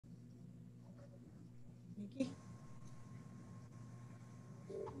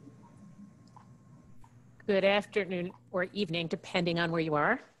Good afternoon or evening, depending on where you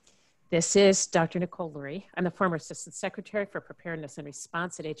are. This is Dr. Nicole Lurie. I'm the former Assistant Secretary for Preparedness and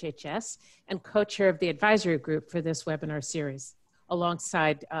Response at HHS and co-chair of the advisory group for this webinar series,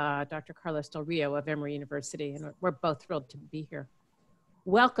 alongside Dr. Carlos Del Rio of Emory University, and we're both thrilled to be here.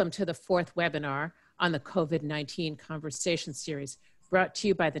 Welcome to the fourth webinar on the COVID-19 Conversation Series, brought to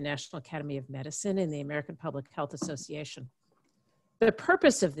you by the National Academy of Medicine and the American Public Health Association. The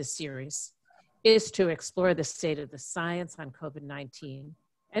purpose of this series is to explore the state of the science on COVID-19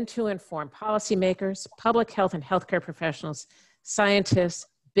 and to inform policymakers, public health and healthcare professionals, scientists,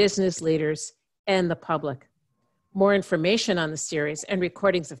 business leaders, and the public. More information on the series and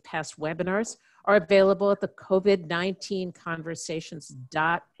recordings of past webinars are available at the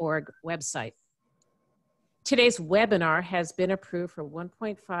COVID-19conversations.org website. Today's webinar has been approved for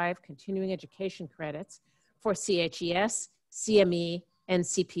 1.5 continuing education credits for CHES, CME, and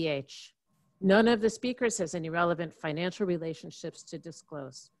CPH. None of the speakers has any relevant financial relationships to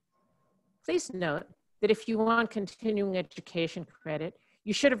disclose. Please note that if you want continuing education credit,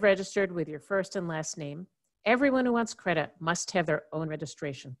 you should have registered with your first and last name. Everyone who wants credit must have their own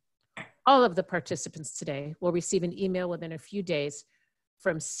registration. All of the participants today will receive an email within a few days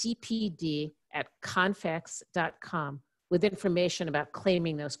from cpd@confex.com with information about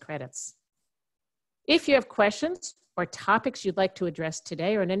claiming those credits. If you have questions or topics you'd like to address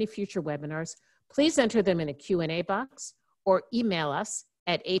today or in any future webinars, please enter them in a Q&A box or email us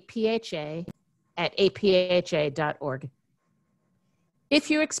at apha@apha.org. If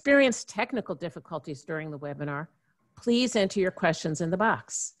you experience technical difficulties during the webinar, please enter your questions in the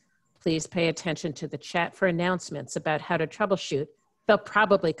box. Please pay attention to the chat for announcements about how to troubleshoot. They'll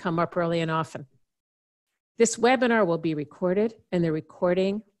probably come up early and often. This webinar will be recorded, and the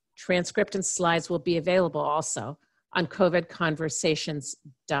recording, transcript, and slides will be available also on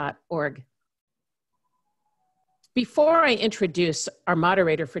covidconversations.org. Before I introduce our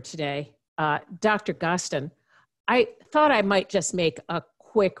moderator for today, Dr. Gostin, I thought I might just make a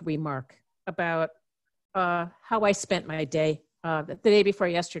quick remark about how I spent my day, the day before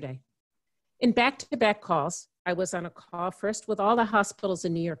yesterday. In back-to-back calls, I was on a call first with all the hospitals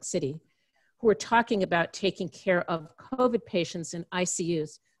in New York City who were talking about taking care of COVID patients in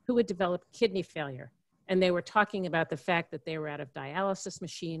ICUs who would develop kidney failure. And they were talking about the fact that they were out of dialysis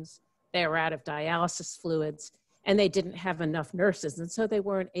machines, they were out of dialysis fluids, and they didn't have enough nurses. And so they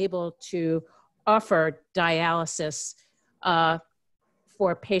weren't able to offer dialysis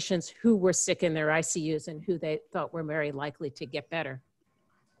for patients who were sick in their ICUs and who they thought were very likely to get better.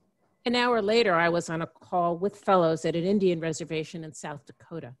 An hour later, I was on a call with fellows at an Indian reservation in South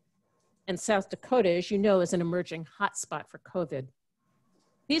Dakota. And South Dakota, as you know, is an emerging hotspot for COVID.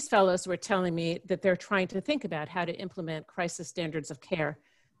 These fellows were telling me that they're trying to think about how to implement crisis standards of care,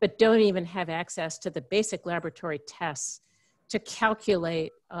 but don't even have access to the basic laboratory tests to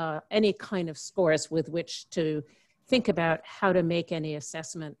calculate any kind of scores with which to think about how to make any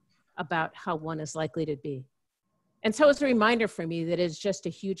assessment about how one is likely to be. And so it's a reminder for me that it's just a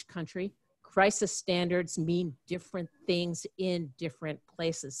huge country. Crisis standards mean different things in different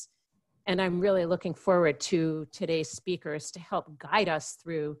places. And I'm really looking forward to today's speakers to help guide us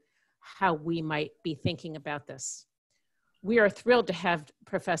through how we might be thinking about this. We are thrilled to have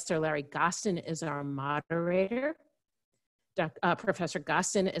Professor Larry Gostin as our moderator. Professor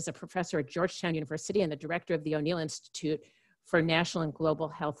Gostin is a professor at Georgetown University and the director of the O'Neill Institute for National and Global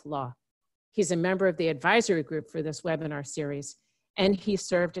Health Law. He's a member of the advisory group for this webinar series, and he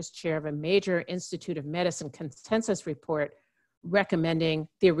served as chair of a major Institute of Medicine consensus report recommending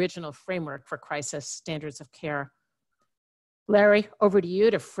the original framework for crisis standards of care. Larry, over to you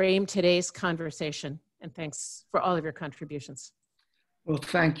to frame today's conversation, and thanks for all of your contributions. Well,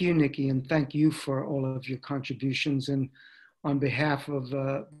 thank you, Nikki, and thank you for all of your contributions. And on behalf of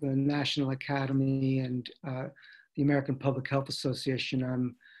the National Academy and the American Public Health Association,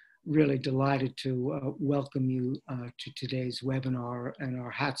 I'm really delighted to welcome you to today's webinar, and our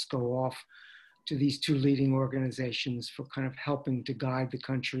hats go off to these two leading organizations for kind of helping to guide the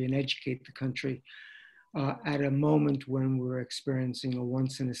country and educate the country at a moment when we're experiencing a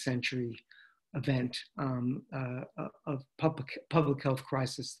once-in-a-century event of public health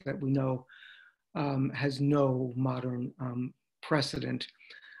crisis that we know has no modern precedent.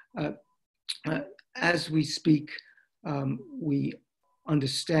 As we speak, we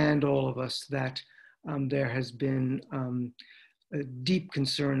understand, all of us, that there has been a deep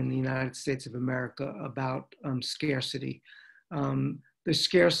concern in the United States of America about scarcity. The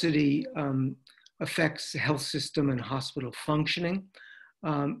scarcity affects health system and hospital functioning.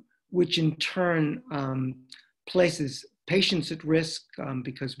 which in turn places patients at risk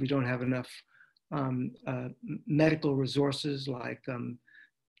because we don't have enough medical resources like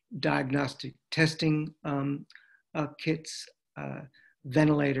diagnostic testing kits,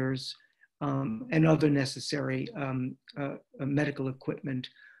 ventilators, and other necessary medical equipment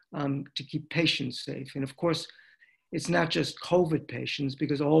to keep patients safe. And of course, it's not just COVID patients,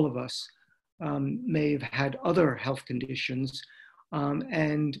 because all of us may have had other health conditions,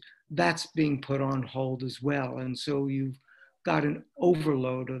 and that's being put on hold as well. And so you've got an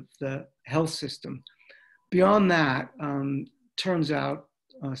overload of the health system. Beyond that, turns out,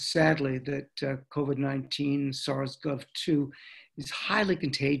 sadly, that COVID-19, SARS-CoV-2 is highly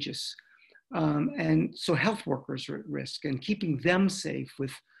contagious. And so health workers are at risk, and keeping them safe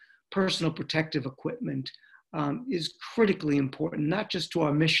with personal protective equipment is critically important, not just to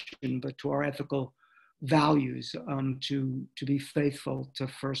our mission, but to our ethical values to be faithful to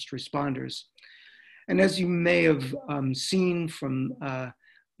first responders. And as you may have seen from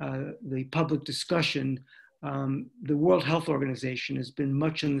the public discussion, the World Health Organization has been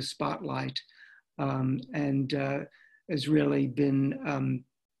much in the spotlight and has really been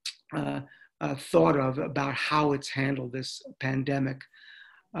thought of about how it's handled this pandemic.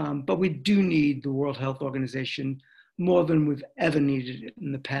 But we do need the World Health Organization more than we've ever needed it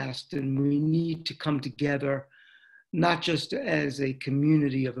in the past. And we need to come together, not just as a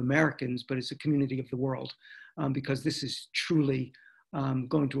community of Americans, but as a community of the world, because this is truly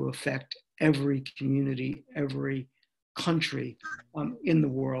going to affect every community, every country in the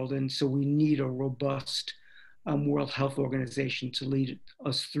world. And so we need a robust World Health Organization to lead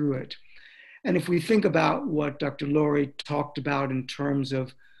us through it. And if we think about what Dr. Laurie talked about in terms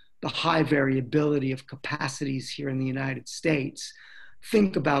of the high variability of capacities here in the United States,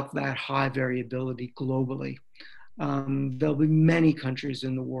 think about that high variability globally. There'll be many countries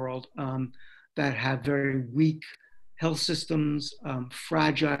in the world that have very weak health systems,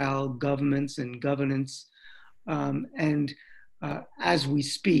 fragile governments and governance. And as we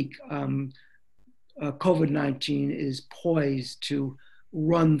speak, COVID-19 is poised to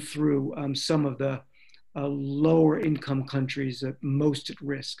run through some of the lower income countries most at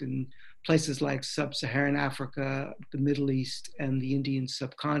risk, in places like sub-Saharan Africa, the Middle East, and the Indian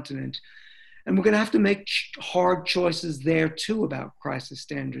subcontinent. And we're going to have to make hard choices there too about crisis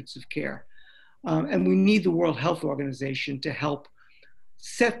standards of care. And we need the World Health Organization to help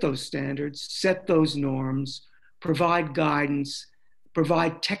set those standards, set those norms, provide guidance,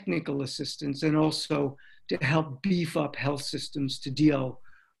 provide technical assistance, and also to help beef up health systems to deal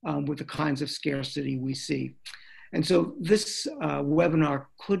with the kinds of scarcity we see. And so this webinar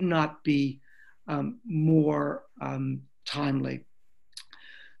could not be more timely.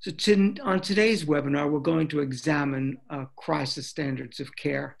 So on today's webinar, we're going to examine crisis standards of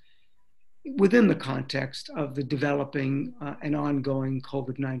care within the context of the developing and ongoing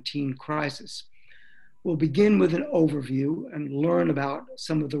COVID-19 crisis. We'll begin with an overview and learn about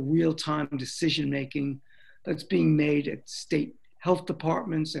some of the real-time decision-making that's being made at state health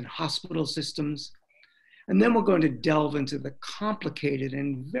departments and hospital systems. And then we're going to delve into the complicated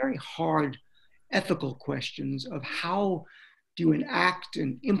and very hard ethical questions of how do you enact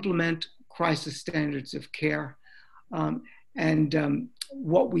and implement crisis standards of care, and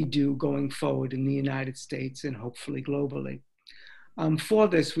what we do going forward in the United States and hopefully globally. For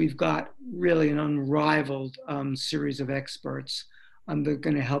this, we've got really an unrivaled series of experts that are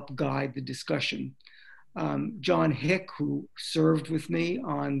going to help guide the discussion. John Hick, who served with me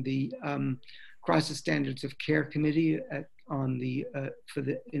on the Crisis Standards of Care Committee for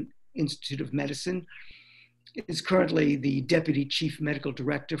the Institute of Medicine, is currently the Deputy Chief Medical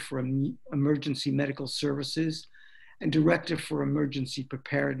Director for Emergency Medical Services and Director for Emergency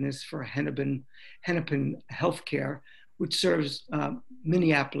Preparedness for Hennepin Healthcare, which serves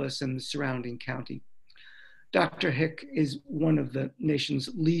Minneapolis and the surrounding county. Dr. Hick is one of the nation's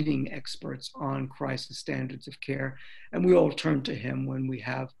leading experts on crisis standards of care, and we all turn to him when we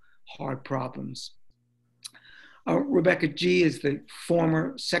have hard problems. Rebecca G. is the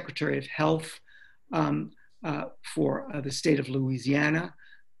former Secretary of Health for the state of Louisiana,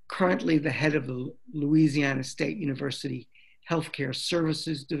 currently the head of the Louisiana State University Healthcare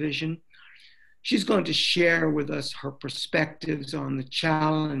Services Division. She's going to share with us her perspectives on the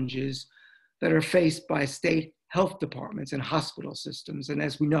challenges that are faced by state health departments and hospital systems. And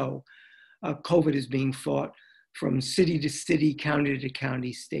as we know, COVID is being fought from city to city, county to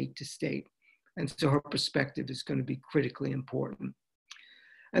county, state to state. And so her perspective is going to be critically important.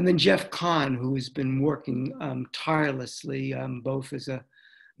 And then Jeff Kahn, who has been working tirelessly, both as a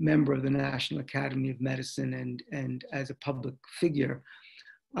member of the National Academy of Medicine and as a public figure,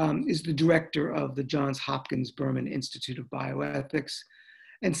 is the director of the Johns Hopkins Berman Institute of Bioethics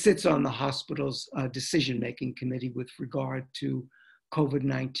and sits on the hospital's decision-making committee with regard to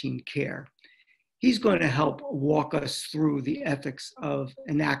COVID-19 care. He's going to help walk us through the ethics of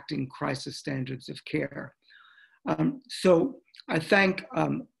enacting crisis standards of care. So I thank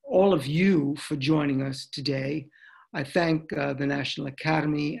all of you for joining us today. I thank the National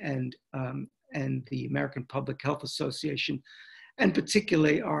Academy and the American Public Health Association, and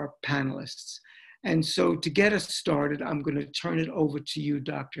particularly our panelists. And so to get us started, I'm going to turn it over to you,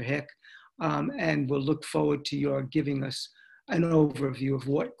 Dr. Hick, and we'll look forward to your giving us an overview of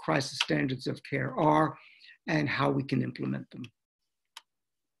what crisis standards of care are and how we can implement them.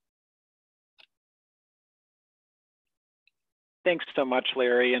 Thanks so much,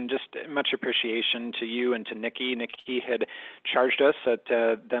 Larry, and just much appreciation to you and to Nikki. Nikki had charged us at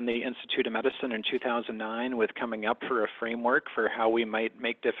then the Institute of Medicine in 2009 with coming up for a framework for how we might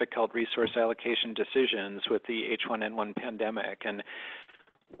make difficult resource allocation decisions with the H1N1 pandemic. And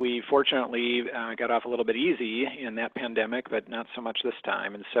we fortunately got off a little bit easy in that pandemic, but not so much this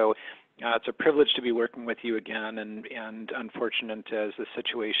time. And so it's a privilege to be working with you again, and unfortunate as the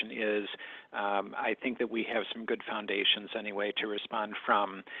situation is, I think that we have some good foundations anyway to respond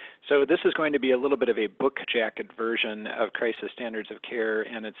from. So this is going to be a little bit of a book jacket version of crisis standards of care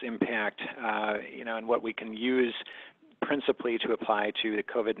and its impact, and what we can use principally to apply to the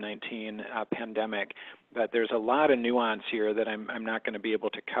COVID-19 pandemic. But there's a lot of nuance here that I'm not going to be able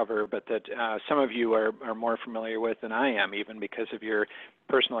to cover, but that some of you are more familiar with than I am, even because of your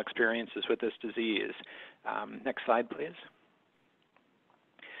personal experiences with this disease. Next slide, please.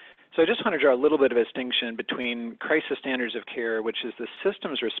 So I just want to draw a little bit of a distinction between crisis standards of care, which is the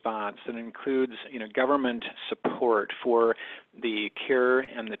system's response that includes government support for the care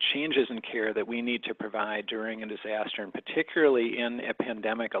and the changes in care that we need to provide during a disaster, and particularly in a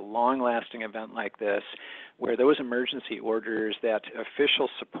pandemic, a long-lasting event like this, where those emergency orders, that official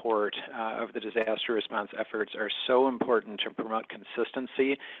support of the disaster response efforts are so important to promote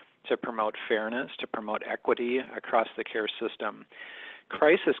consistency, to promote fairness, to promote equity across the care system.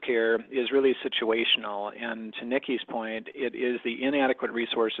 Crisis care is really situational, and to Nikki's point, it is the inadequate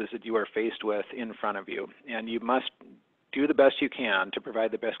resources that you are faced with in front of you, and you must do the best you can to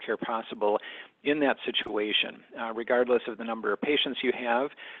provide the best care possible in that situation. Regardless of the number of patients you have,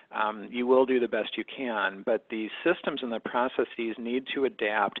 you will do the best you can, but the systems and the processes need to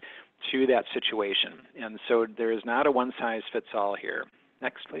adapt to that situation, and so there is not a one-size-fits-all here.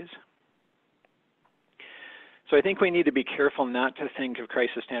 Next, please. So I think we need to be careful not to think of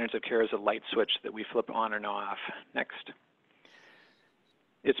crisis standards of care as a light switch that we flip on and off. Next.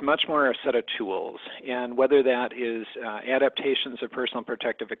 It's much more a set of tools, and whether that is adaptations of personal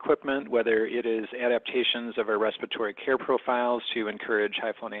protective equipment, whether it is adaptations of our respiratory care profiles to encourage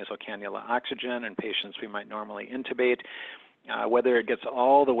high flow nasal cannula oxygen in patients we might normally intubate, whether it gets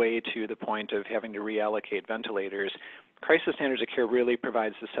all the way to the point of having to reallocate ventilators, crisis standards of care really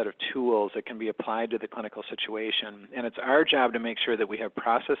provides a set of tools that can be applied to the clinical situation. And it's our job to make sure that we have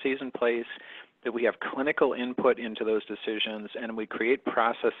processes in place, that we have clinical input into those decisions, and we create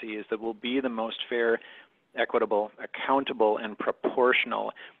processes that will be the most fair, equitable, accountable, and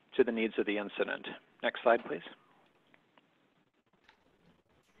proportional to the needs of the incident. Next slide, please.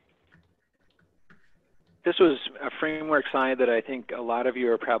 This was a framework slide that I think a lot of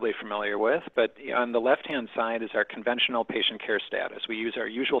you are probably familiar with, but on the left-hand side is our conventional patient care status. We use our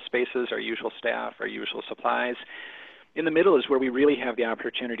usual spaces, our usual staff, our usual supplies. In the middle is where we really have the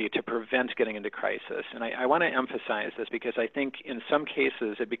opportunity to prevent getting into crisis. And I want to emphasize this because I think in some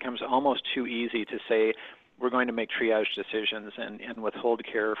cases it becomes almost too easy to say we're going to make triage decisions and withhold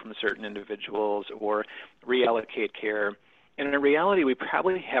care from certain individuals or reallocate care. And in reality, we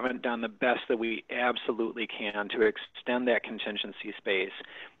probably haven't done the best that we absolutely can to extend that contingency space,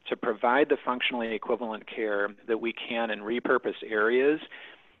 to provide the functionally equivalent care that we can in repurposed areas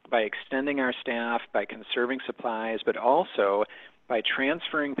by extending our staff, by conserving supplies, but also by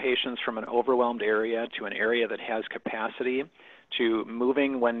transferring patients from an overwhelmed area to an area that has capacity, to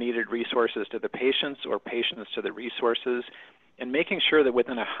moving when needed resources to the patients or patients to the resources, and making sure that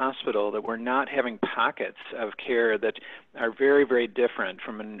within a hospital that we're not having pockets of care that are very, very different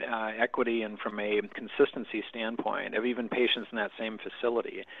from an equity and from a consistency standpoint of even patients in that same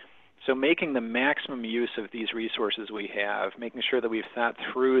facility. So making the maximum use of these resources we have, making sure that we've thought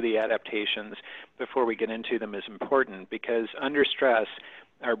through the adaptations before we get into them is important, because under stress,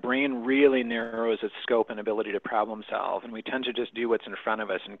 our brain really narrows its scope and ability to problem solve, and we tend to just do what's in front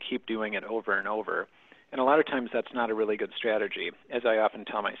of us and keep doing it over and over. And a lot of times that's not a really good strategy, as I often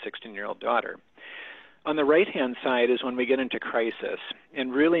tell my 16-year-old daughter. On the right-hand side is when we get into crisis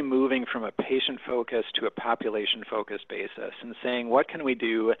and really moving from a patient-focused to a population-focused basis and saying, what can we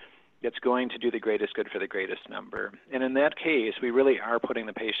do that's going to do the greatest good for the greatest number? And in that case, we really are putting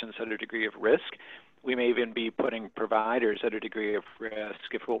the patients at a degree of risk. We may even be putting providers at a degree of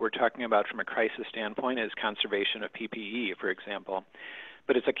risk if what we're talking about from a crisis standpoint is conservation of PPE, for example.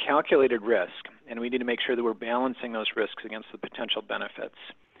 But it's a calculated risk, and we need to make sure that we're balancing those risks against the potential benefits.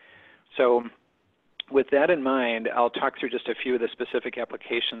 So with that in mind, I'll talk through just a few of the specific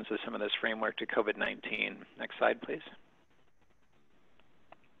applications of some of this framework to COVID-19. Next slide, please.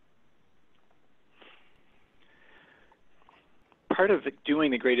 Part of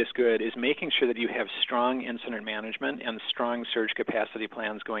doing the greatest good is making sure that you have strong incident management and strong surge capacity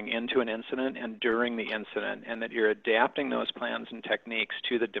plans going into an incident and during the incident, and that you're adapting those plans and techniques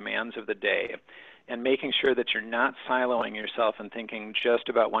to the demands of the day, and making sure that you're not siloing yourself and thinking just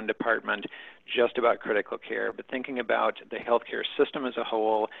about one department, just about critical care, but thinking about the healthcare system as a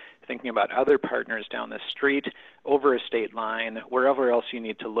whole, thinking about other partners down the street, over a state line, wherever else you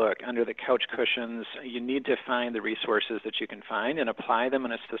need to look, under the couch cushions. You need to find the resources that you can find and apply them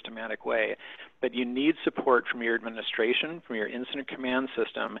in a systematic way. But you need support from your administration, from your incident command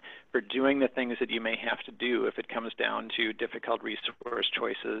system, for doing the things that you may have to do if it comes down to difficult resource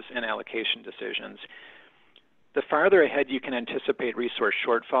choices and allocation decisions. The farther ahead you can anticipate resource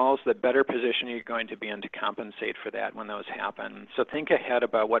shortfalls, the better position you're going to be in to compensate for that when those happen. So think ahead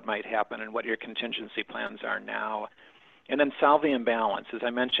about what might happen and what your contingency plans are now. And then solve the imbalance. As I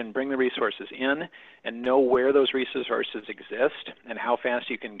mentioned, bring the resources in and know where those resources exist and how fast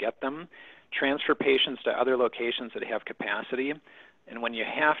you can get them. Transfer patients to other locations that have capacity. And when you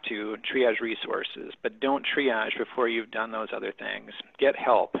have to, triage resources, but don't triage before you've done those other things. Get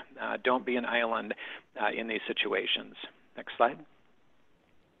help. Don't be an island in these situations. Next slide.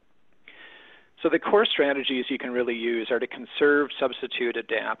 So the core strategies you can really use are to conserve, substitute,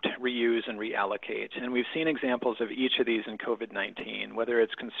 adapt, reuse, and reallocate. And we've seen examples of each of these in COVID-19, whether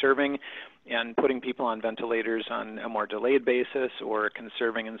it's conserving and putting people on ventilators on a more delayed basis, or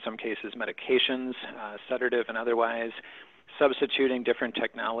conserving in some cases medications, sedative and otherwise, substituting different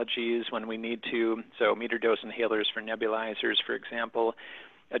technologies when we need to, so meter dose inhalers for nebulizers, for example,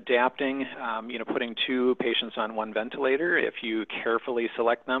 adapting, putting 2 patients on 1 ventilator. If you carefully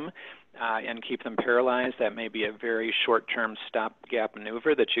select them and keep them paralyzed, that may be a very short-term stopgap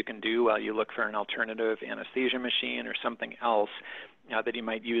maneuver that you can do while you look for an alternative anesthesia machine or something else that you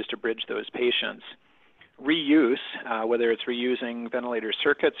might use to bridge those patients. Reuse, whether it's reusing ventilator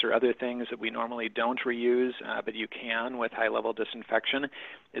circuits or other things that we normally don't reuse, but you can with high-level disinfection,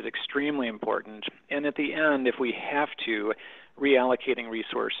 is extremely important. And at the end, if we have to, reallocating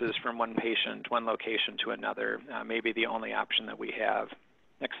resources from one patient, one location to another may be the only option that we have.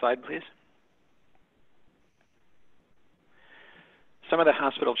 Next slide, please. Some of the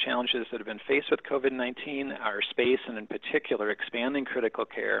hospital challenges that have been faced with COVID-19 are space, and in particular expanding critical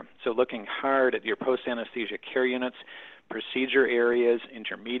care. So looking hard at your post-anesthesia care units, procedure areas,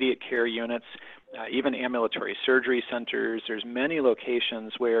 intermediate care units, even ambulatory surgery centers. There's many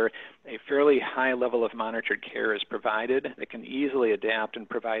locations where a fairly high level of monitored care is provided that can easily adapt and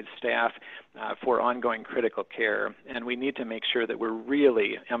provide staff for ongoing critical care. And we need to make sure that we're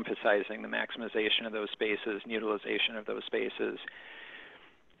really emphasizing the maximization of those spaces and utilization of those spaces.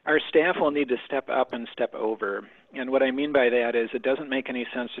 Our staff will need to step up and step over. And what I mean by that is it doesn't make any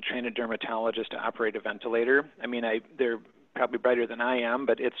sense to train a dermatologist to operate a ventilator. I mean, they're probably brighter than I am,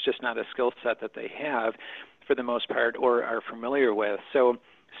 but it's just not a skill set that they have for the most part or are familiar with. So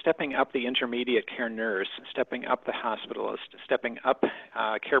stepping up the intermediate care nurse, stepping up the hospitalist, stepping up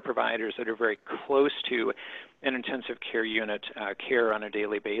care providers that are very close to an intensive care unit care on a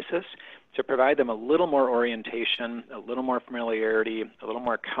daily basis, to provide them a little more orientation, a little more familiarity, a little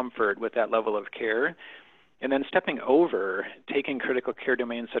more comfort with that level of care. And then stepping over, taking critical care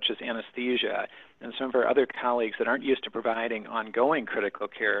domains such as anesthesia and some of our other colleagues that aren't used to providing ongoing critical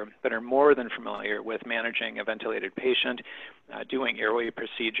care, but are more than familiar with managing a ventilated patient, doing airway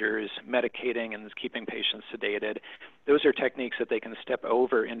procedures, medicating and keeping patients sedated. Those are techniques that they can step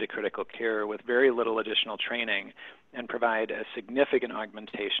over into critical care with very little additional training and provide a significant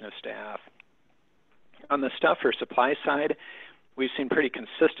augmentation of staff. On the stuff or supply side, we've seen pretty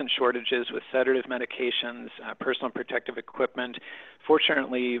consistent shortages with sedative medications, personal protective equipment.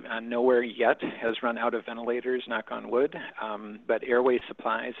 Fortunately, nowhere yet has run out of ventilators, knock on wood, but airway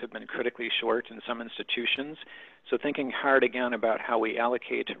supplies have been critically short in some institutions. So thinking hard again about how we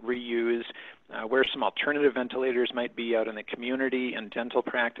allocate, reuse, where some alternative ventilators might be out in the community and dental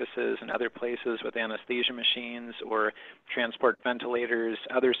practices and other places with anesthesia machines or transport ventilators,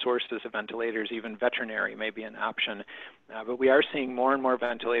 other sources of ventilators, even veterinary may be an option. But we are seeing more and more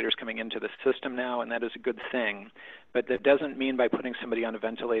ventilators coming into the system now, and that is a good thing. But that doesn't mean by putting somebody on a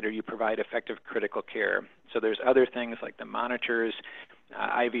ventilator you provide effective critical care. So there's other things like the monitors,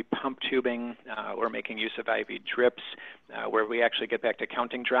 IV pump tubing, or making use of IV drips, where we actually get back to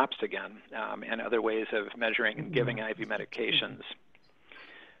counting drops again, and other ways of measuring and giving IV medications.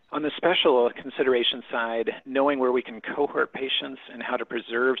 On the special consideration side, knowing where we can cohort patients and how to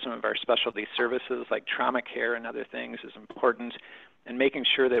preserve some of our specialty services like trauma care and other things is important, and making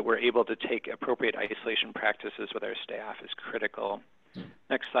sure that we're able to take appropriate isolation practices with our staff is critical.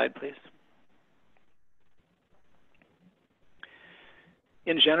 Next slide, please.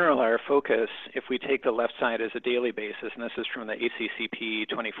 In general, our focus, if we take the left side as a daily basis, and this is from the ACCP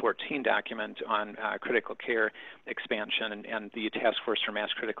 2014 document on critical care expansion and the Task Force for Mass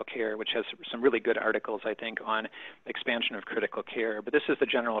Critical Care, which has some really good articles, I think, on expansion of critical care. But this is the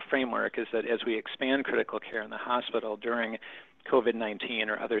general framework, is that as we expand critical care in the hospital during COVID-19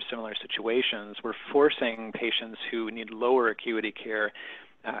 or other similar situations, we're forcing patients who need lower acuity care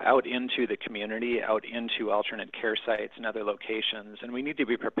out into the community, out into alternate care sites and other locations, and we need to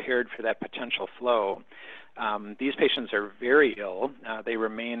be prepared for that potential flow. These patients are very ill. They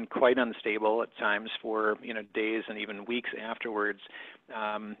remain quite unstable at times for days and even weeks afterwards,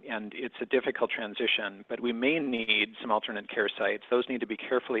 and it's a difficult transition, but we may need some alternate care sites. Those need to be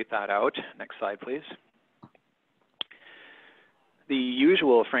carefully thought out. Next slide, please. The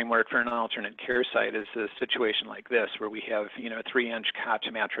usual framework for an alternate care site is a situation like this, where we have 3-inch cot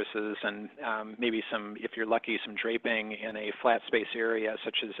mattresses and maybe some, if you're lucky, some draping in a flat space area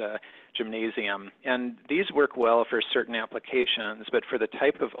such as a gymnasium. And these work well for certain applications, but for the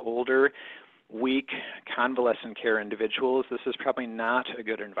type of older, weak, convalescent care individuals, this is probably not a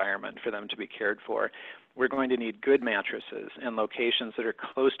good environment for them to be cared for. We're going to need good mattresses and locations that are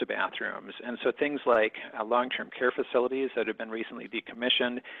close to bathrooms. And so things like long-term care facilities that have been recently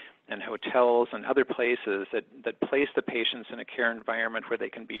decommissioned and hotels and other places that place the patients in a care environment where they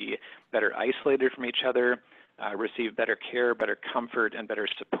can be better isolated from each other, receive better care, better comfort, and better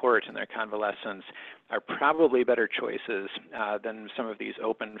support in their convalescence are probably better choices than some of these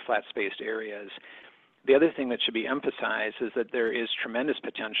open, flat-spaced areas. The other thing that should be emphasized is that there is tremendous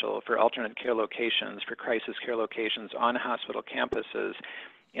potential for alternate care locations, for crisis care locations on hospital campuses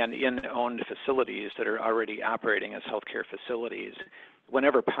and in owned facilities that are already operating as healthcare facilities.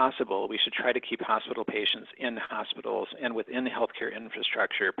 Whenever possible, we should try to keep hospital patients in hospitals and within healthcare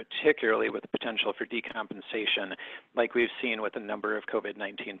infrastructure, particularly with the potential for decompensation, like we've seen with a number of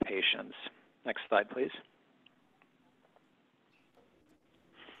COVID-19 patients. Next slide, please.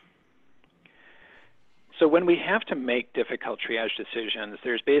 So when we have to make difficult triage decisions,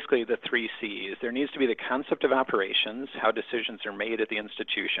 there's basically the 3 C's. There needs to be the concept of operations, how decisions are made at the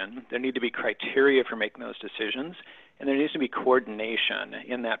institution. There need to be criteria for making those decisions, and there needs to be coordination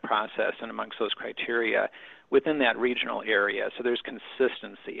in that process and amongst those criteria within that regional area. So there's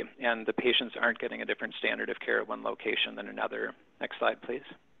consistency, and the patients aren't getting a different standard of care at one location than another. Next slide, please.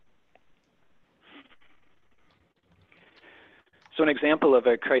 So an example of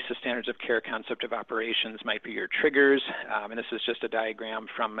a crisis standards of care concept of operations might be your triggers, and this is just a diagram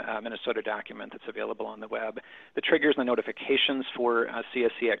from a Minnesota document that's available on the web. The triggers and the notifications for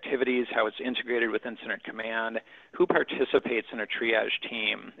CSC activities, how it's integrated with incident command, who participates in a triage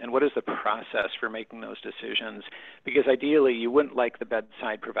team, and what is the process for making those decisions, because ideally you wouldn't like the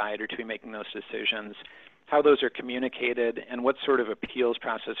bedside provider to be making those decisions, how those are communicated, and what sort of appeals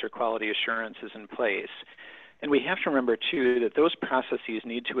process or quality assurance is in place. And we have to remember, too, that those processes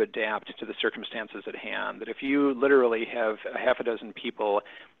need to adapt to the circumstances at hand, that if you literally have a half a dozen people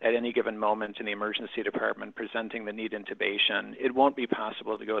at any given moment in the emergency department presenting the need intubation, it won't be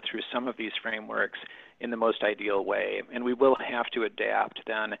possible to go through some of these frameworks in the most ideal way. And we will have to adapt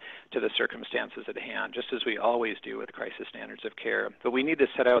then to the circumstances at hand, just as we always do with crisis standards of care. But we need to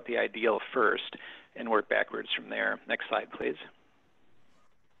set out the ideal first and work backwards from there. Next slide, please.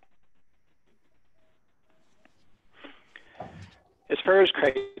 As far as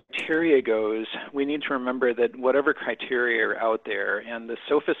criteria goes, we need to remember that whatever criteria are out there, and the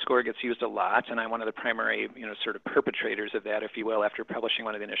SOFA score gets used a lot, and I'm one of the primary, sort of perpetrators of that, if you will, after publishing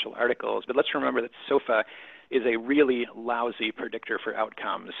one of the initial articles. But let's remember that SOFA is a really lousy predictor for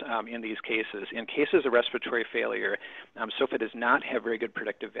outcomes in these cases. In cases of respiratory failure, SOFA does not have very good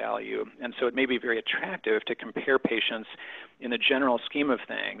predictive value, and so it may be very attractive to compare patients in the general scheme of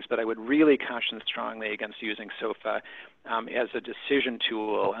things, but I would really caution strongly against using SOFA as a decision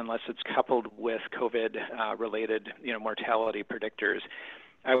tool unless it's coupled with COVID-related mortality predictors.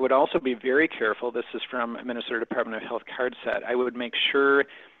 I would also be very careful, this is from Minnesota Department of Health card set, I would make sure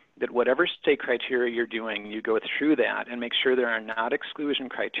that whatever state criteria you're doing, you go through that and make sure there are not exclusion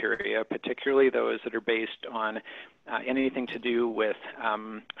criteria, particularly those that are based on anything to do with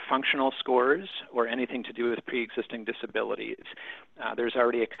functional scores or anything to do with pre-existing disabilities. There's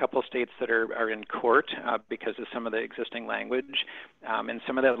already a couple states that are in court because of some of the existing language, and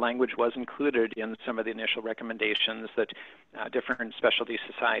some of that language was included in some of the initial recommendations that different specialty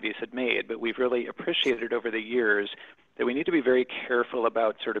societies had made, but we've really appreciated over the years that we need to be very careful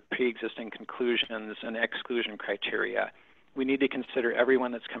about sort of pre-existing conclusions and exclusion criteria. We need to consider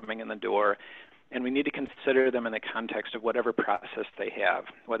everyone that's coming in the door, and we need to consider them in the context of whatever process they have,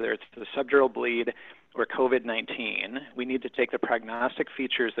 whether it's the subdural bleed or COVID-19. We need to take the prognostic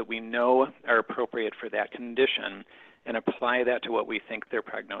features that we know are appropriate for that condition and apply that to what we think their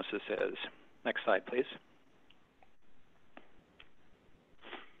prognosis is. Next slide, please.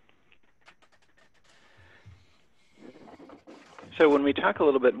 So when we talk a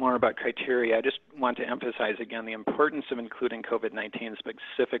little bit more about criteria, I just want to emphasize again the importance of including COVID-19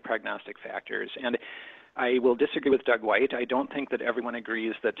 specific prognostic factors. And I will disagree with Doug White. I don't think that everyone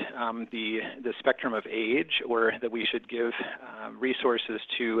agrees that the spectrum of age or that we should give resources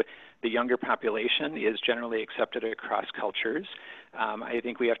to the younger population is generally accepted across cultures. I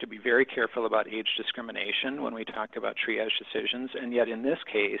think we have to be very careful about age discrimination when we talk about triage decisions, and yet in this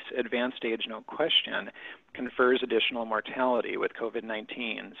case, advanced age, no question, confers additional mortality with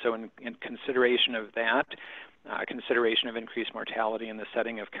COVID-19. So in consideration of that, consideration of increased mortality in the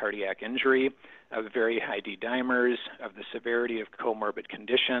setting of cardiac injury, of very high D-dimers, of the severity of comorbid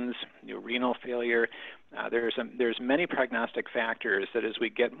conditions, renal failure. There's many prognostic factors that as we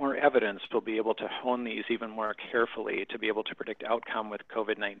get more evidence, we'll be able to hone these even more carefully to be able to predict outcome with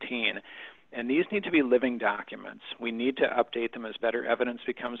COVID-19. And these need to be living documents. We need to update them as better evidence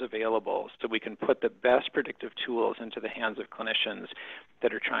becomes available so we can put the best predictive tools into the hands of clinicians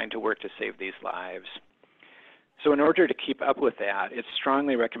that are trying to work to save these lives. So in order to keep up with that, it's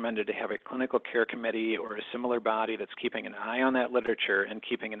strongly recommended to have a clinical care committee or a similar body that's keeping an eye on that literature and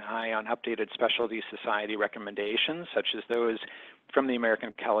keeping an eye on updated specialty society recommendations, such as those from the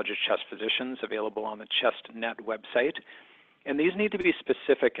American College of Chest Physicians available on the ChestNet website. And these need to be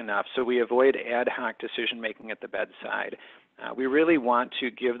specific enough so we avoid ad hoc decision-making at the bedside. We really want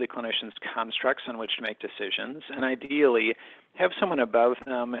to give the clinicians constructs on which to make decisions, and ideally have someone above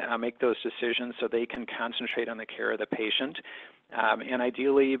them make those decisions so they can concentrate on the care of the patient, and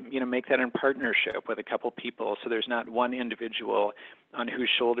ideally, make that in partnership with a couple people so there's not one individual on whose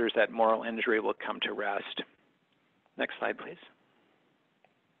shoulders that moral injury will come to rest. Next slide, please.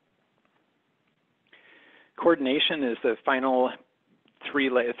 Coordination is the final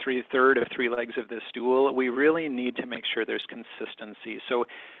third of three legs of this stool. We really need to make sure there's consistency. So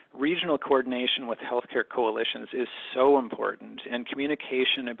regional coordination with healthcare coalitions is so important, and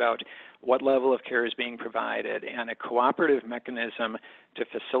communication about what level of care is being provided and a cooperative mechanism to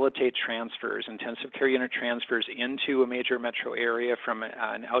facilitate transfers, intensive care unit transfers into a major metro area from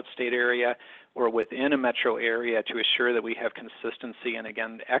an outstate area or within a metro area to assure that we have consistency and,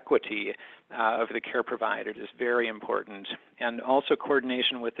 again, equity of the care provided is very important. And also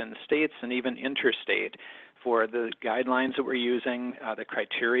coordination within states and even interstate for the guidelines that we're using, the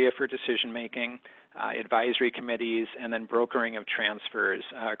criteria for decision making, advisory committees, and then brokering of transfers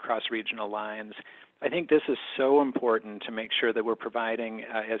across regional lines. I think this is so important to make sure that we're providing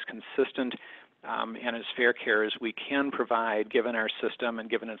as consistent and as fair care as we can provide given our system and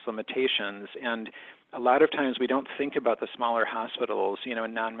given its limitations. And a lot of times we don't think about the smaller hospitals,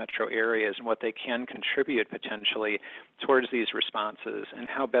 in non-metro areas and what they can contribute potentially towards these responses and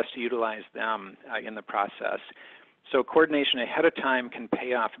how best to utilize them in the process. So coordination ahead of time can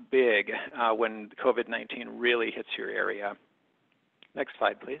pay off big when COVID-19 really hits your area. Next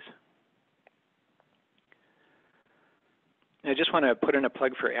slide, please. I just want to put in a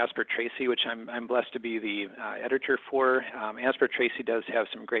plug for Asper Tracy, which I'm blessed to be the editor for. Asper Tracy does have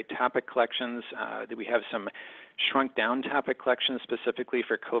some great topic collections. We have some shrunk down topic collections specifically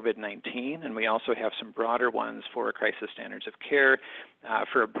for COVID-19, and we also have some broader ones for crisis standards of care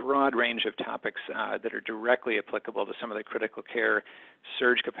for a broad range of topics that are directly applicable to some of the critical care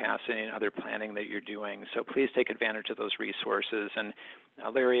surge capacity and other planning that you're doing. So please take advantage of those resources. And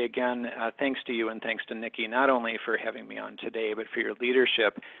Larry, again, thanks to you and thanks to Nikki, not only for having me on today, but for your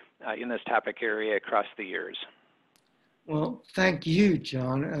leadership in this topic area across the years. Well, thank you,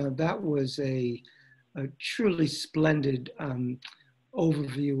 John. That was a truly splendid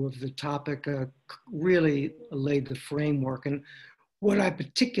overview of the topic, really laid the framework. And what I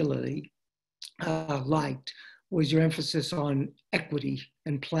particularly liked was your emphasis on equity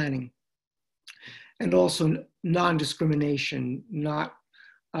and planning, and also non-discrimination, not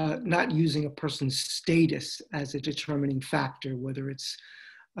using a person's status as a determining factor, whether it's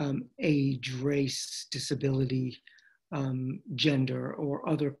age, race, disability, gender, or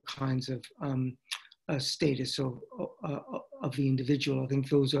other kinds of status of the individual. I think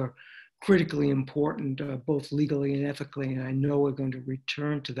those are critically important, both legally and ethically, and I know we're going to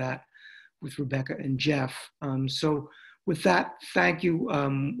return to that with Rebecca and Jeff. So with that, thank you.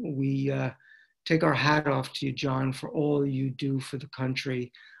 We take our hat off to you, John, for all you do for the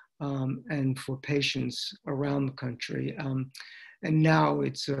country and for patients around the country. And now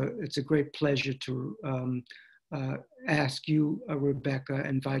it's a great pleasure to ask you, Rebecca,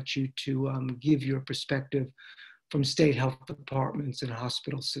 invite you to give your perspective from state health departments and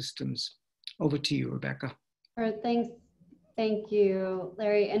hospital systems. Over to you, Rebecca. Thank you,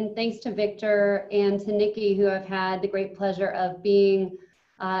 Larry, and thanks to Victor and to Nikki, who I've had the great pleasure of being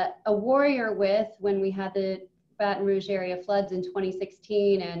a warrior with when we had the Baton Rouge area floods in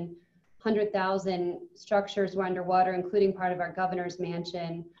 2016 and 100,000 structures were underwater, including part of our governor's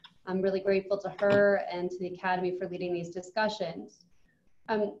mansion. I'm really grateful to her and to the Academy for leading these discussions.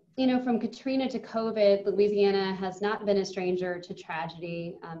 You know, from Katrina to COVID, Louisiana has not been a stranger to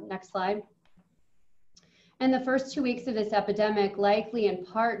tragedy. Next slide. And the first 2 weeks of this epidemic, likely in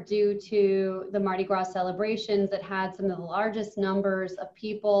part due to the Mardi Gras celebrations that had some of the largest numbers of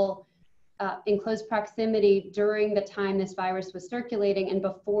people in close proximity during the time this virus was circulating and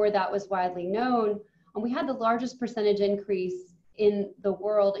before that was widely known, and we had the largest percentage increase in the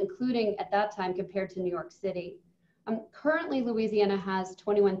world, including at that time compared to New York City. Currently, Louisiana has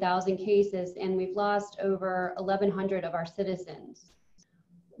 21,000 cases and we've lost over 1,100 of our citizens.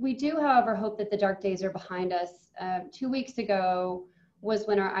 We do, however, hope that the dark days are behind us. 2 weeks ago was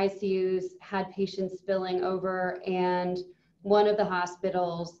when our ICUs had patients spilling over, and one of the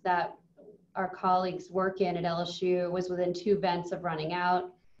hospitals that our colleagues work in at LSU was within 2 vents of running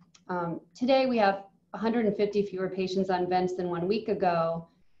out. Today we have 150 fewer patients on vents than 1 week ago.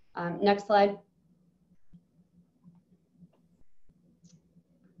 Next slide.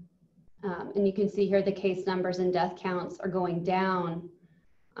 And you can see here the case numbers and death counts are going down.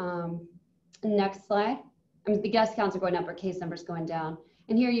 Next slide. I mean, the death counts are going up, but case numbers going down.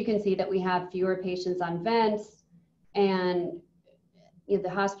 And here you can see that we have fewer patients on vents, and you know, the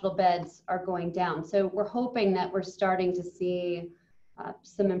hospital beds are going down. So we're hoping that we're starting to see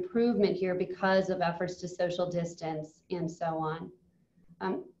some improvement here because of efforts to social distance and so on.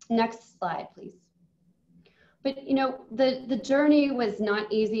 Next slide, please. But you know, the journey was not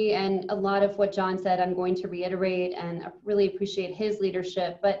easy, and a lot of what John said I'm going to reiterate, and I really appreciate his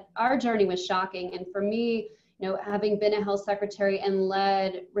leadership, but our journey was shocking. And for me, you know, having been a health secretary and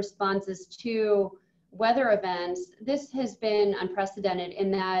led responses to weather events, this has been unprecedented in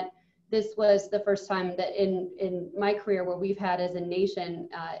that this was the first time that in my career where we've had as a nation,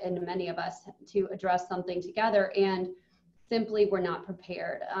 and many of us, to address something together, and simply were not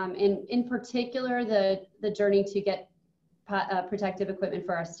prepared. And in particular, the journey to get protective equipment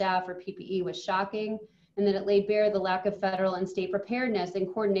for our staff, or PPE, was shocking, and that it laid bare the lack of federal and state preparedness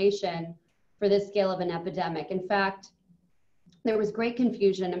and coordination for this scale of an epidemic. In fact, there was great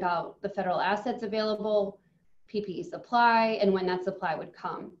confusion about the federal assets available, PPE supply, and when that supply would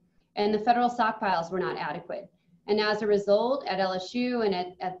come. And the federal stockpiles were not adequate. And as a result, at LSU and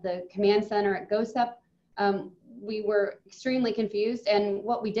at the command center at GOSEP, we were extremely confused, and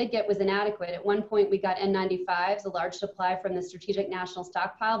what we did get was inadequate. At one point, we got N95s, a large supply from the Strategic National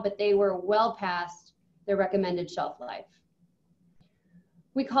Stockpile, but they were well past their recommended shelf life.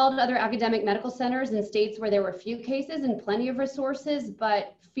 We called other academic medical centers in states where there were few cases and plenty of resources,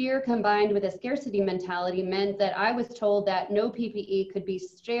 but fear combined with a scarcity mentality meant that I was told that no PPE could be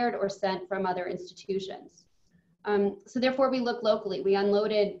shared or sent from other institutions. So therefore, we looked locally. We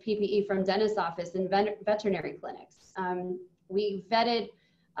unloaded PPE from dentist's office and veterinary clinics. We vetted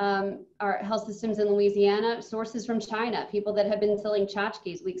our health systems in Louisiana, sources from China, people that had been selling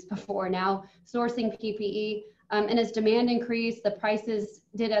tchotchkes weeks before, now sourcing PPE. And as demand increased, the prices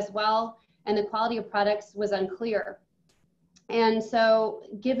did as well, and the quality of products was unclear. And so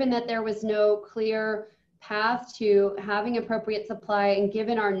given that there was no clear path to having appropriate supply, and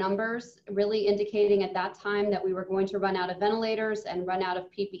given our numbers really indicating at that time that we were going to run out of ventilators and run out of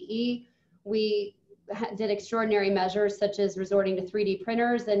PPE, we did extraordinary measures such as resorting to 3D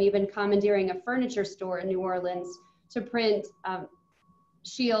printers and even commandeering a furniture store in New Orleans to print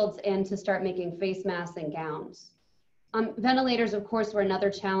shields and to start making face masks and gowns. Ventilators, of course, were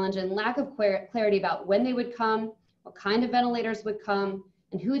another challenge, and lack of clarity about when they would come, what kind of ventilators would come,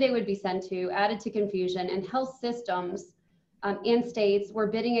 and who they would be sent to added to confusion, and health systems and states were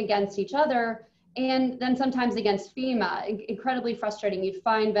bidding against each other and then sometimes against FEMA. Incredibly frustrating. You'd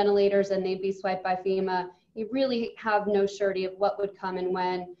find ventilators and they'd be swiped by FEMA. You really have no surety of what would come and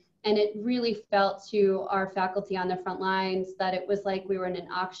when. And it really felt to our faculty on the front lines that it was like we were in an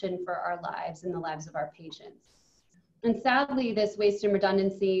auction for our lives and the lives of our patients. And sadly, this waste and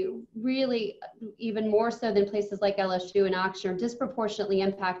redundancy really, even more so than places like LSU and Oxnard, disproportionately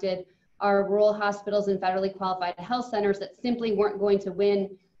impacted our rural hospitals and federally qualified health centers that simply weren't going to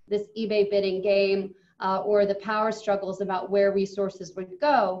win this eBay bidding game or the power struggles about where resources would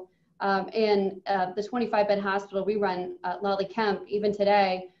go. And the 25-bed hospital we run, Lolly Kemp, even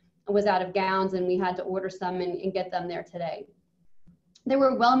today, was out of gowns, and we had to order some and get them there today. There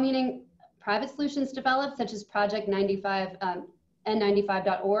were well-meaning private solutions developed, such as Project 95,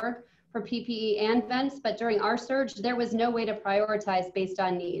 N95.org for PPE and vents, but during our surge, there was no way to prioritize based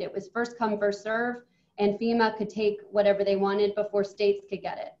on need. It was first come, first serve, and FEMA could take whatever they wanted before states could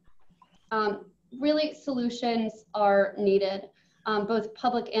get it. Really, solutions are needed, both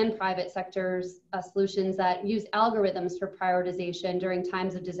public and private sectors, solutions that use algorithms for prioritization during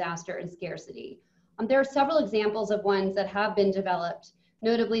times of disaster and scarcity. There are several examples of ones that have been developed.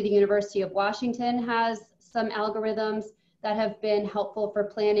 Notably, the University of Washington has some algorithms that have been helpful for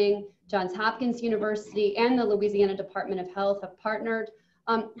planning. Johns Hopkins University and the Louisiana Department of Health have partnered.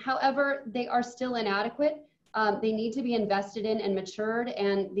 However, they are still inadequate. They need to be invested in and matured,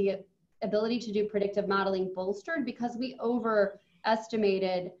 and the ability to do predictive modeling bolstered because we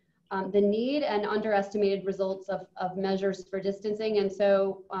overestimated the need and underestimated results of measures for distancing. And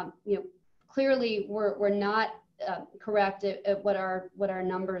so, clearly we're not correct at what the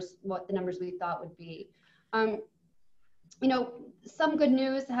numbers we thought would be. Some good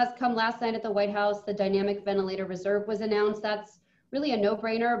news has come last night at the White House. The Dynamic Ventilator Reserve was announced. That's really a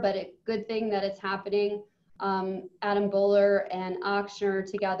no-brainer, but a good thing that it's happening. Adam Bowler and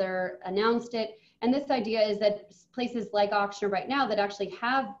Oxnard together announced it. And this idea is that places like Oxnard right now that actually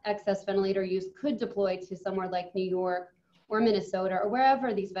have excess ventilator use could deploy to somewhere like New York or Minnesota or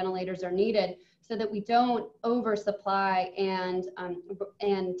wherever these ventilators are needed, so that we don't oversupply and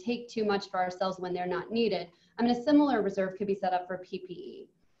take too much for ourselves when they're not needed. A similar reserve could be set up for PPE.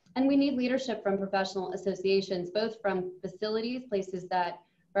 And we need leadership from professional associations, both from facilities, places that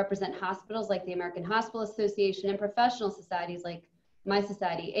represent hospitals like the American Hospital Association, and professional societies like my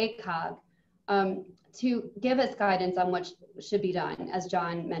society, ACOG, to give us guidance on what should be done, as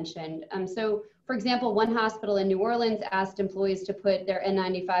John mentioned. So, for example, one hospital in New Orleans asked employees to put their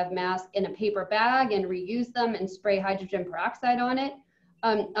N95 mask in a paper bag and reuse them and spray hydrogen peroxide on it.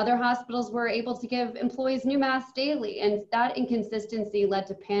 Other hospitals were able to give employees new masks daily, and that inconsistency led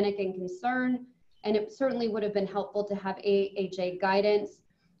to panic and concern. And it certainly would have been helpful to have AHA guidance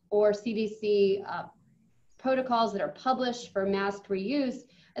or CDC protocols that are published for mask reuse,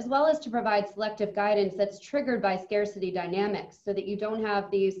 as well as to provide selective guidance that's triggered by scarcity dynamics, so that you don't have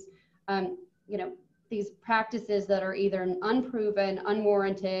these, these practices that are either unproven,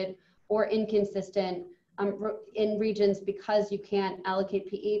 unwarranted, or inconsistent in regions because you can't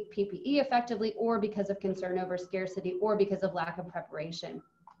allocate PPE effectively, or because of concern over scarcity, or because of lack of preparation.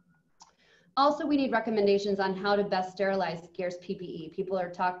 Also, we need recommendations on how to best sterilize scarce PPE. People are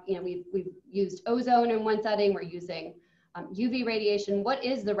talking, we've used ozone in one setting, we're using UV radiation. What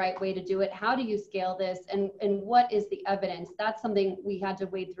is the right way to do it? How do you scale this? And what is the evidence? That's something we had to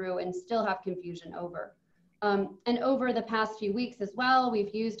wade through and still have confusion over. And over the past few weeks as well,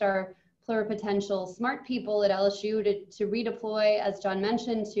 we've used our pluripotential smart people at LSU to redeploy, as John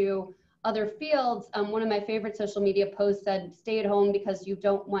mentioned, to other fields. One of my favorite social media posts said, stay at home because you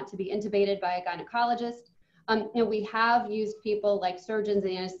don't want to be intubated by a gynecologist. We have used people like surgeons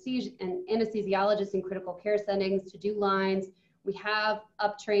and anesthesiologists in critical care settings to do lines. We have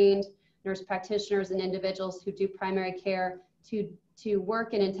up-trained nurse practitioners and individuals who do primary care to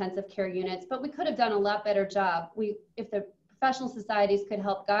work in intensive care units, but we could have done a lot better job. If the professional societies could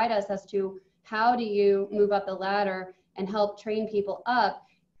help guide us as to how do you move up the ladder and help train people up.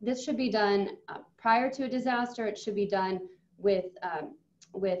 This should be done prior to a disaster. It should be done with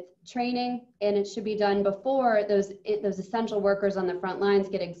with training, and it should be done before those essential workers on the front lines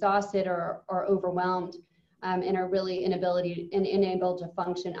get exhausted or overwhelmed and are really unable to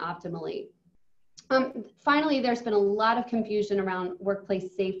function optimally. Finally, there's been a lot of confusion around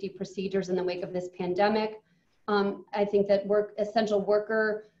workplace safety procedures in the wake of this pandemic. I think that essential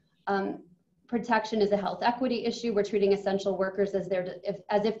worker protection is a health equity issue. We're treating essential workers as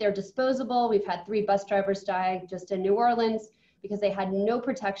if they're disposable. We've had 3 bus drivers die just in New Orleans because they had no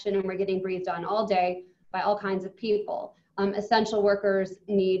protection and were getting breathed on all day by all kinds of people. Essential workers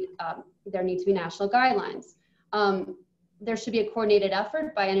there need to be national guidelines. There should be a coordinated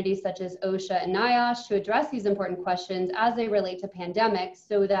effort by entities such as OSHA and NIOSH to address these important questions as they relate to pandemics,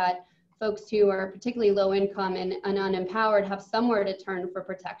 so that folks who are particularly low income and unempowered have somewhere to turn for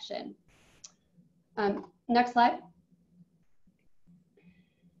protection. Next slide.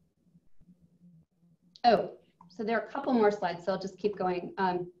 Oh, so there are a couple more slides, so I'll just keep going.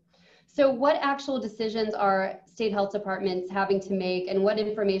 So what actual decisions are state health departments having to make, and what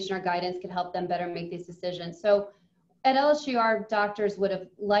information or guidance could help them better make these decisions? So at LSU, our doctors would have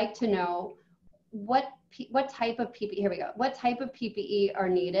liked to know what type of PPE, here we go, what type of PPE are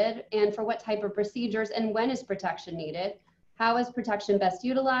needed and for what type of procedures, and when is protection needed? How is protection best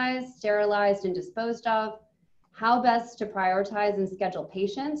utilized, sterilized, and disposed of? How best to prioritize and schedule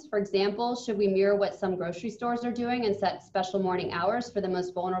patients? For example, should we mirror what some grocery stores are doing and set special morning hours for the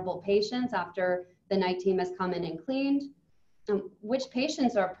most vulnerable patients after the night team has come in and cleaned? Which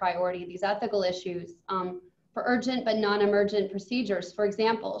patients are a priority? These ethical issues. For urgent but non-emergent procedures, for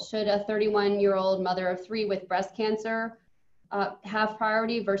example, should a 31-year-old mother of 3 with breast cancer have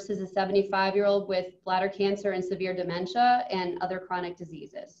priority versus a 75-year-old with bladder cancer and severe dementia and other chronic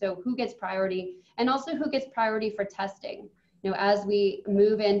diseases? So who gets priority, and also who gets priority for testing? You know, as we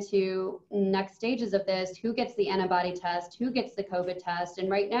move into next stages of this, who gets the antibody test, who gets the COVID test? And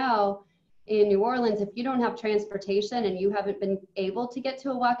right now in New Orleans, if you don't have transportation and you haven't been able to get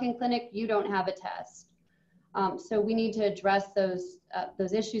to a walk-in clinic, you don't have a test. So we need to address those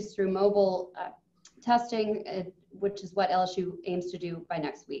issues through mobile testing, which is what LSU aims to do by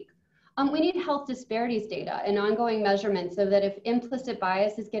next week. We need health disparities data and ongoing measurements so that if implicit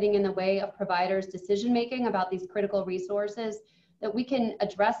bias is getting in the way of providers' decision-making about these critical resources, that we can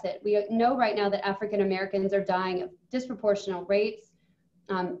address it. We know right now that African Americans are dying at disproportionate rates.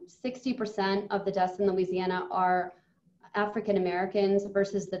 60% of the deaths in Louisiana are African Americans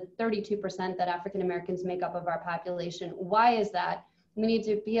versus the 32% that African Americans make up of our population. Why is that? We need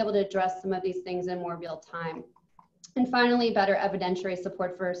to be able to address some of these things in more real time. And finally, better evidentiary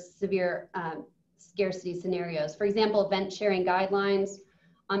support for severe scarcity scenarios. For example, event sharing guidelines,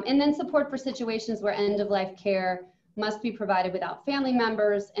 and then support for situations where end-of-life care must be provided without family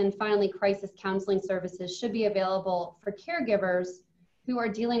members. And finally, crisis counseling services should be available for caregivers who are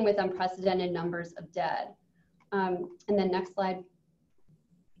dealing with unprecedented numbers of dead. And then next slide.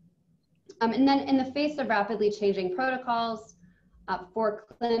 And then in the face of rapidly changing protocols for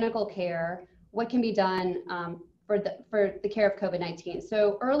clinical care, what can be done for the care of COVID-19?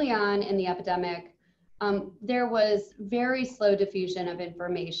 So early on in the epidemic, there was very slow diffusion of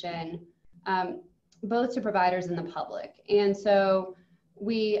information, both to providers and the public. And so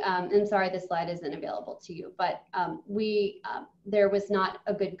we, I'm sorry, this slide isn't available to you, but there was not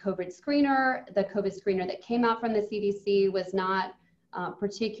a good COVID screener. The COVID screener that came out from the CDC was not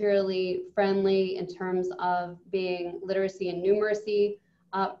particularly friendly in terms of being literacy and numeracy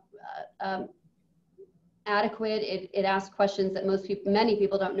adequate. It asked questions that many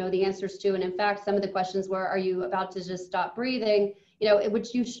people don't know the answers to. And in fact, some of the questions were, are you about to just stop breathing? You know,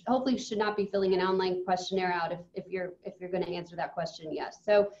 which you hopefully should not be filling an online questionnaire out if you're going to answer that question, yes.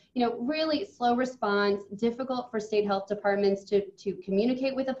 So, you know, really slow response, difficult for state health departments to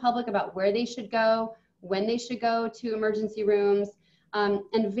communicate with the public about where they should go, when they should go to emergency rooms,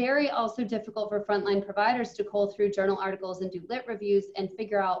 and very also difficult for frontline providers to cull through journal articles and do lit reviews and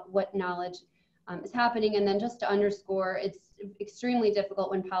figure out what knowledge is happening. And then just to underscore, it's extremely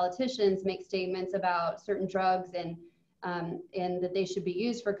difficult when politicians make statements about certain drugs and that they should be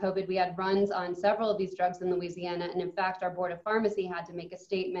used for COVID. We had runs on several of these drugs in Louisiana. And in fact, our Board of Pharmacy had to make a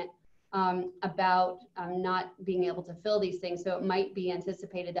statement about not being able to fill these things. So it might be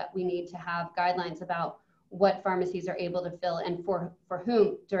anticipated that we need to have guidelines about what pharmacies are able to fill and for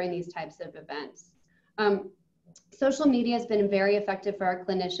whom during these types of events. Social media has been very effective for our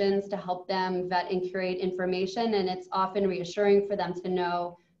clinicians to help them vet and curate information. And it's often reassuring for them to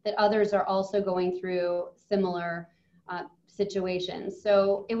know that others are also going through similar situations.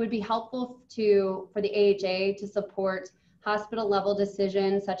 So it would be helpful for the AHA to support hospital level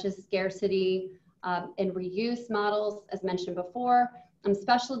decisions such as scarcity and reuse models, as mentioned before,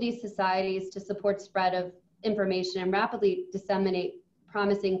 specialty societies to support spread of information and rapidly disseminate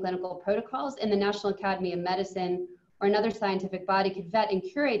promising clinical protocols, and the National Academy of Medicine or another scientific body could vet and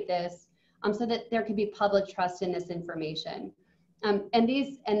curate this so that there could be public trust in this information. And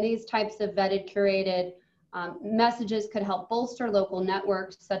these types of vetted, curated messages could help bolster local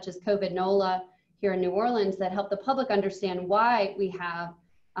networks such as COVID NOLA here in New Orleans that help the public understand why we have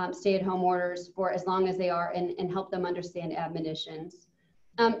stay-at-home orders for as long as they are, and help them understand admonitions.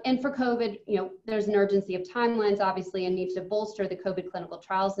 And for COVID, there's an urgency of timelines, obviously, and needs to bolster the COVID clinical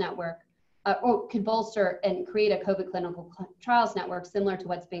trials network, or could bolster and create a COVID clinical trials network similar to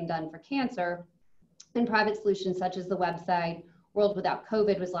what's being done for cancer. And private solutions such as the website World Without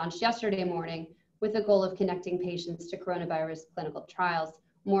COVID was launched yesterday morning with the goal of connecting patients to coronavirus clinical trials.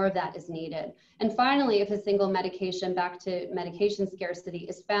 More of that is needed. And finally, if a single medication, back to medication scarcity,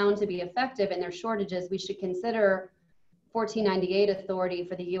 is found to be effective and there are shortages, we should consider 1498 authority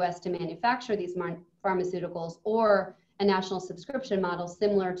for the US to manufacture these pharmaceuticals, or a national subscription model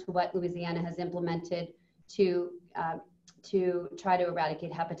similar to what Louisiana has implemented to try to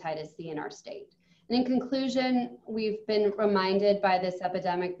eradicate hepatitis C in our state. And in conclusion, we've been reminded by this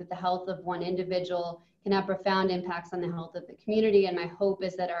epidemic that the health of one individual can have profound impacts on the health of the community. And my hope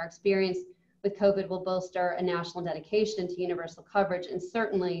is that our experience with COVID will bolster a national dedication to universal coverage, and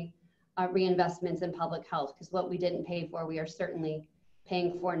certainly reinvestments in public health, because what we didn't pay for, we are certainly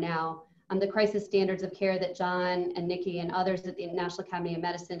paying for now. The crisis standards of care that John and Nikki and others at the National Academy of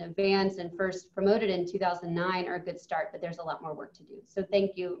Medicine advanced and first promoted in 2009 are a good start, but there's a lot more work to do. So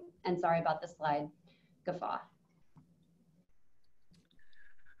thank you, and sorry about the slide guffaw.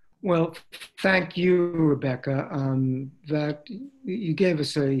 Well, thank you, Rebecca. That you gave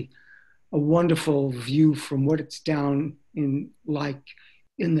us a wonderful view from what it's down in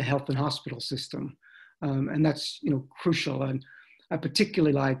the health and hospital system, and that's crucial. And I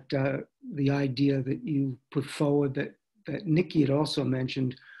particularly liked the idea that you put forward that Nikki had also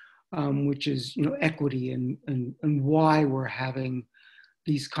mentioned, which is equity and why we're having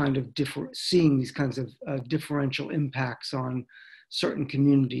these kind of seeing these kinds of differential impacts on certain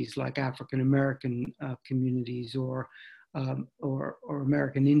communities like African American communities or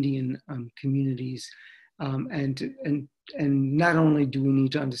American Indian communities, and not only do we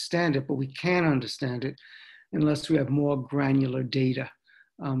need to understand it, but we can't understand it unless we have more granular data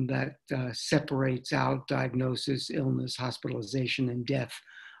that separates out diagnosis, illness, hospitalization, and death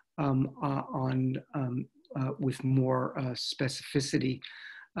with more specificity.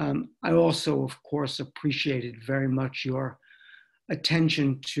 I also, of course, appreciated very much your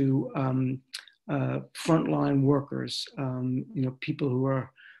attention to frontline workers, people who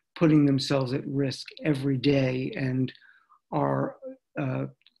are putting themselves at risk every day, and our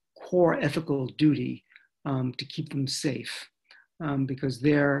core ethical duty to keep them safe, because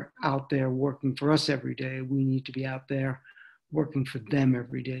they're out there working for us every day. We need to be out there working for them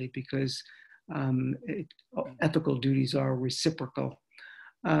every day, because ethical duties are reciprocal.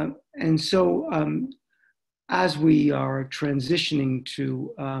 And so as we are transitioning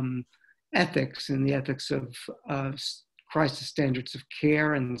to ethics and the ethics of crisis standards of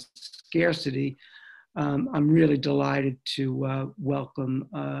care and scarcity, I'm really delighted to welcome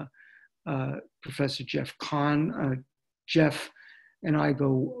Professor Jeff Kahn. Jeff and I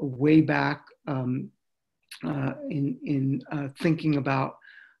go way back in thinking about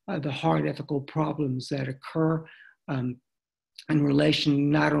the hard ethical problems that occur in relation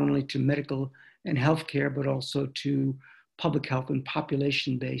not only to medical and healthcare, but also to public health and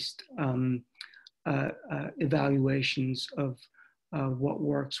population-based evaluations of what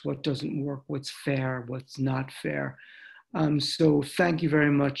works, what doesn't work, what's fair, what's not fair. So thank you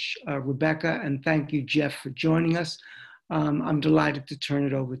very much, Rebecca, and thank you, Jeff, for joining us. I'm delighted to turn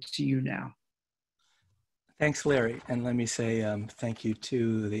it over to you now. Thanks, Larry. And let me say thank you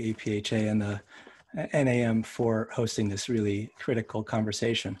to the APHA and the NAM for hosting this really critical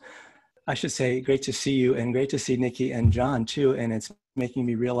conversation. I should say, great to see you, and great to see Nikki and John too. And it's making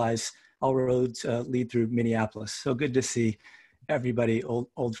me realize all roads lead through Minneapolis. So good to see everybody,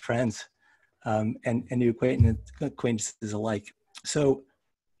 old friends and new acquaintances alike. So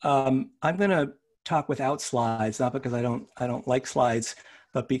I'm going to talk without slides, not because I don't like slides,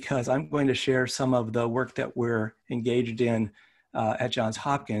 but because I'm going to share some of the work that we're engaged in at Johns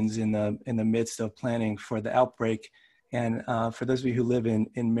Hopkins in the midst of planning for the outbreak. And for those of you who live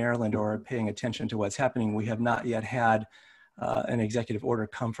in Maryland or are paying attention to what's happening, we have not yet had an executive order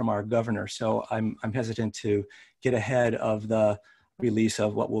come from our governor. So I'm hesitant to get ahead of the release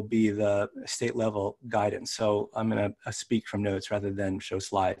of what will be the state level guidance. So I'm going to speak from notes rather than show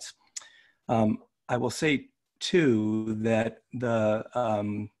slides. I will say too, that the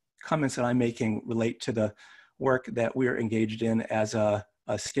comments that I'm making relate to the work that we're engaged in as a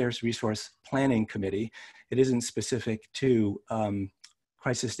scarce resource planning committee. It isn't specific to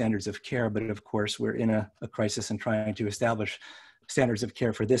crisis standards of care, but of course we're in a crisis and trying to establish standards of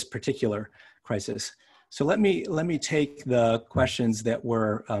care for this particular crisis. So let me take the questions that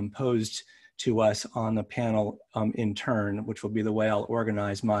were posed to us on the panel in turn, which will be the way I'll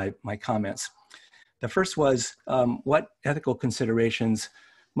organize my comments. The first was, what ethical considerations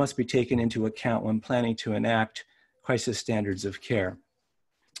must be taken into account when planning to enact crisis standards of care?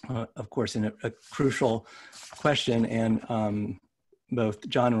 Of course, a crucial question, and both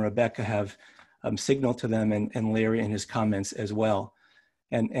John and Rebecca have signaled to them, and Larry in his comments as well.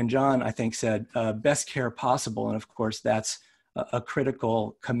 And John, I think, said best care possible, and of course that's a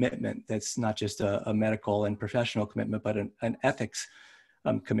critical commitment. That's not just a medical and professional commitment, but an ethics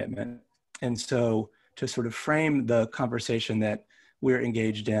commitment. And so to sort of frame the conversation that we're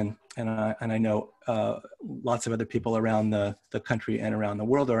engaged in, and I know lots of other people around the country and around the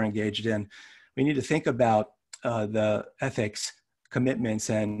world are engaged in, we need to think about the ethics commitments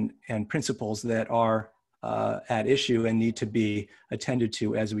and principles that are at issue and need to be attended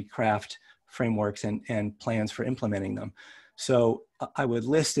to as we craft frameworks and plans for implementing them. So I would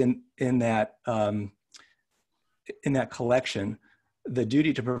list in that collection the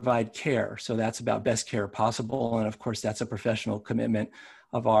duty to provide care. So that's about best care possible. And of course, that's a professional commitment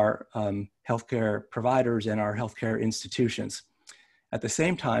of our healthcare providers and our healthcare institutions. At the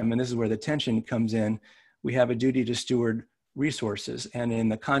same time, and this is where the tension comes in, we have a duty to steward resources. And in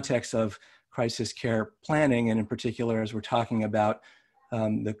the context of crisis care planning, and in particular, as we're talking about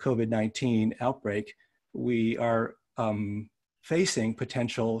the COVID-19 outbreak, we are facing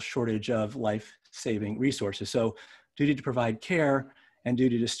potential shortage of life-saving resources. So duty to provide care and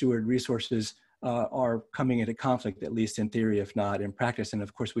duty to steward resources are coming into conflict, at least in theory, if not in practice. And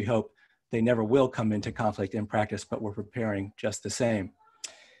of course, we hope they never will come into conflict in practice, but we're preparing just the same.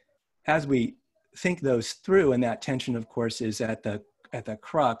 As we think those through, and that tension, of course, is at the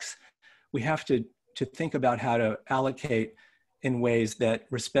crux, we have to think about how to allocate in ways that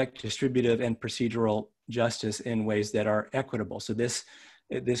respect distributive and procedural justice in ways that are equitable. So this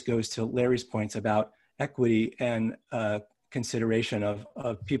goes to Larry's points about equity and consideration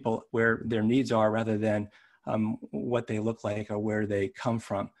of people where their needs are rather than what they look like or where they come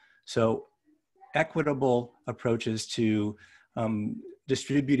from. So equitable approaches to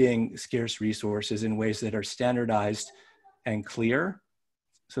distributing scarce resources in ways that are standardized and clear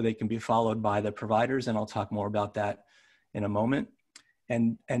so they can be followed by the providers, and I'll talk more about that in a moment,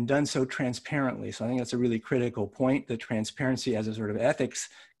 and done so transparently. So I think that's a really critical point, the transparency as a sort of ethics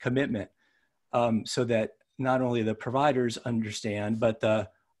commitment, so that not only the providers understand, but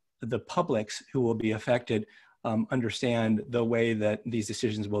the publics who will be affected understand the way that these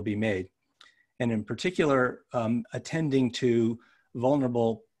decisions will be made. And in particular, attending to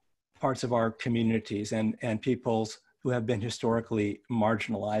vulnerable parts of our communities and peoples who have been historically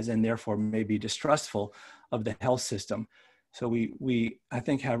marginalized and therefore may be distrustful of the health system. So we I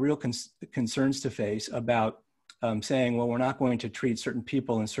think, have real concerns to face about saying, well, we're not going to treat certain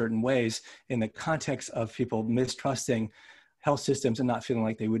people in certain ways in the context of people mistrusting health systems and not feeling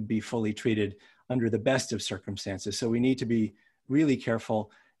like they would be fully treated under the best of circumstances. So we need to be really careful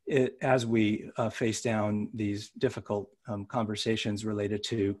as we face down these difficult conversations related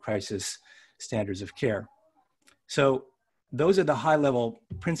to crisis standards of care. So those are the high-level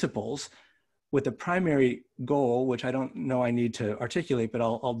principles, with the primary goal, which I don't know I need to articulate, but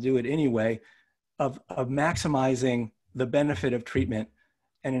I'll do it anyway, of maximizing the benefit of treatment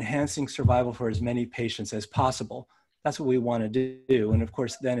and enhancing survival for as many patients as possible. That's what we want to do. And of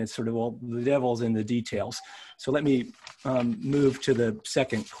course, then it's sort of, well, the devil's in the details. So let me move to the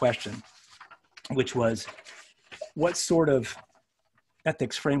second question, which was, what sort of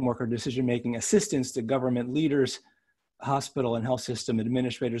ethics framework or decision-making assistance do government leaders, hospital and health system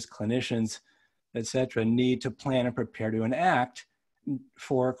administrators, clinicians, et cetera, need to plan and prepare to enact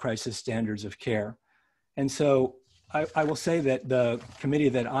for crisis standards of care? And so I will say that the committee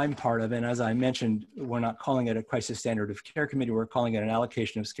that I'm part of, and as I mentioned, we're not calling it a crisis standard of care committee, we're calling it an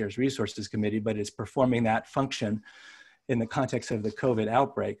allocation of scarce resources committee, but it's performing that function in the context of the COVID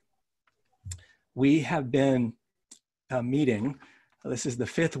outbreak. We have been meeting, this is the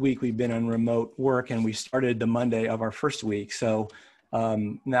 5th week we've been on remote work, and we started the Monday of our first week. So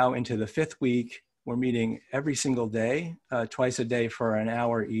now into the 5th week, we're meeting every single day, twice a day for an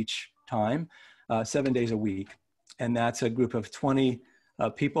hour each time, 7 days a week. And that's a group of 20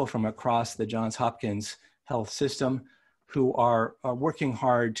 people from across the Johns Hopkins health system who are working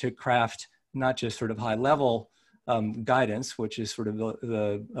hard to craft not just sort of high level guidance, which is sort of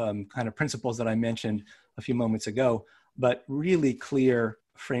the kind of principles that I mentioned a few moments ago, but really clear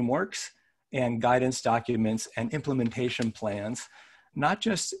frameworks and guidance documents and implementation plans, not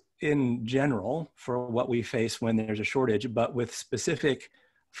just in general for what we face when there's a shortage, but with specific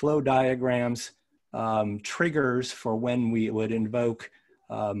flow diagrams, triggers for when we would invoke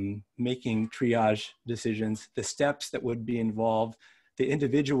making triage decisions, the steps that would be involved, the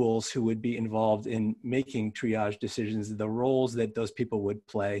individuals who would be involved in making triage decisions, the roles that those people would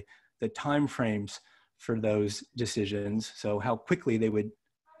play, the timeframes for those decisions, so how quickly they would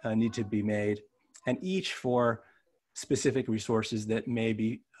need to be made, and each for specific resources that may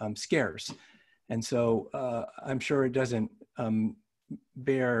be scarce. And so I'm sure it doesn't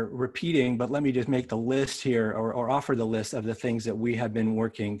bear repeating, but let me just make the list here or offer the list of the things that we have been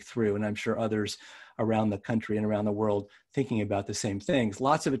working through, and I'm sure others around the country and around the world thinking about the same things.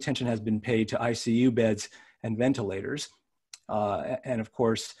 Lots of attention has been paid to ICU beds and ventilators. And of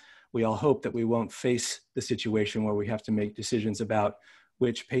course, we all hope that we won't face the situation where we have to make decisions about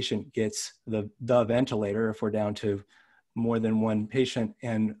which patient gets the ventilator if we're down to more than one patient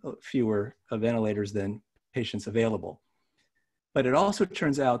and fewer ventilators than patients available. But it also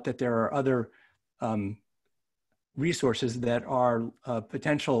turns out that there are other resources that are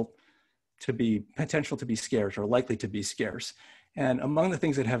potential to be scarce or likely to be scarce. And among the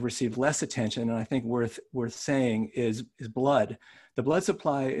things that have received less attention, and I think worth saying, is blood. The blood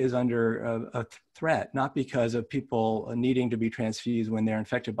supply is under a threat, not because of people needing to be transfused when they're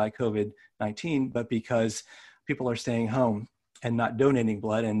infected by COVID-19, but because people are staying home and not donating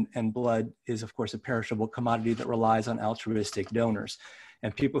blood. And blood is, of course, a perishable commodity that relies on altruistic donors.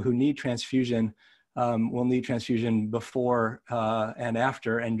 And people who need transfusion will need transfusion before and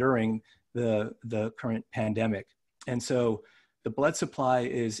after and during the current pandemic. And so the blood supply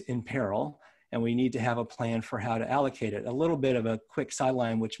is in peril, and we need to have a plan for how to allocate it. A little bit of a quick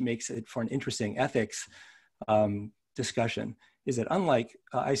sideline, which makes it for an interesting ethics discussion, is that unlike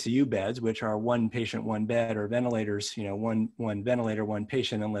ICU beds, which are one patient, one bed, or ventilators, one ventilator, one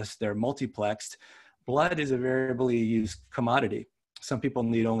patient, unless they're multiplexed, blood is a variably used commodity. Some people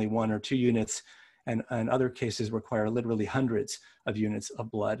need only 1 or 2 units, and other cases require literally hundreds of units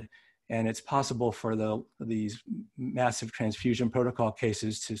of blood. And it's possible for these massive transfusion protocol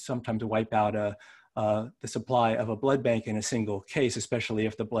cases to sometimes wipe out the supply of a blood bank in a single case, especially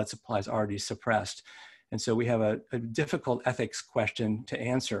if the blood supply is already suppressed. And so we have a difficult ethics question to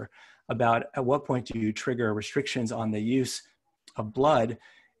answer about at what point do you trigger restrictions on the use of blood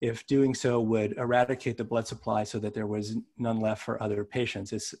if doing so would eradicate the blood supply so that there was none left for other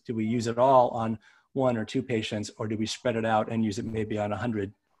patients. Do we use it all on 1 or 2 patients, or do we spread it out and use it maybe on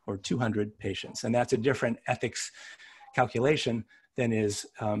 100 or 200 patients? And that's a different ethics calculation than is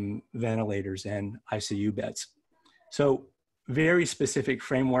ventilators and ICU beds. So very specific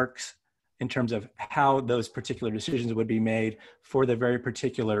frameworks in terms of how those particular decisions would be made for the very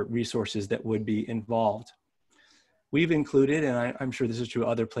particular resources that would be involved. We've included, and I'm sure this is true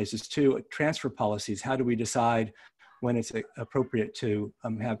other places too, transfer policies. How do we decide when it's appropriate to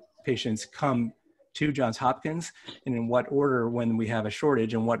have patients come to Johns Hopkins, and in what order when we have a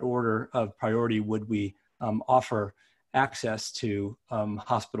shortage, and what order of priority would we offer access to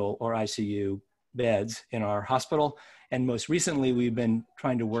hospital or ICU beds in our hospital. And most recently, we've been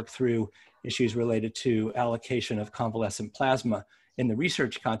trying to work through issues related to allocation of convalescent plasma in the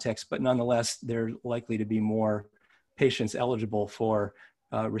research context, but nonetheless, there's likely to be more patients eligible for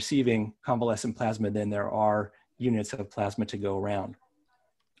receiving convalescent plasma than there are units of plasma to go around.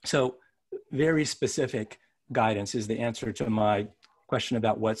 So very specific guidance is the answer to my question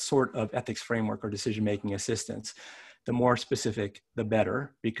about what sort of ethics framework or decision-making assistance. The more specific, the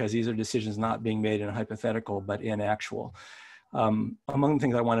better, because these are decisions not being made in a hypothetical, but in actual. Among the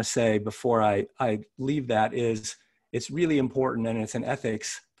things I want to say before I leave that is it's really important, and it's an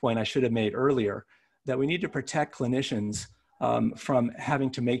ethics point I should have made earlier, that we need to protect clinicians from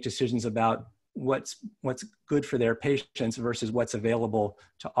having to make decisions about what's good for their patients versus what's available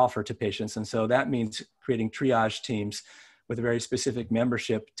to offer to patients. And so that means creating triage teams with a very specific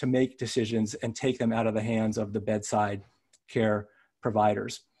membership to make decisions and take them out of the hands of the bedside care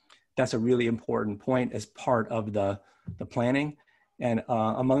providers. That's a really important point as part of the planning. And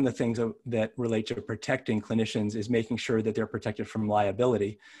among the things that relate to protecting clinicians is making sure that they're protected from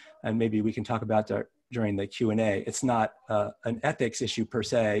liability. And maybe we can talk about that during the Q&A. It's not an ethics issue per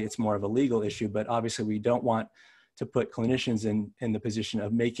se, it's more of a legal issue, but obviously we don't want to put clinicians in the position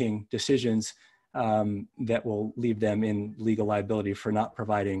of making decisions that will leave them in legal liability for not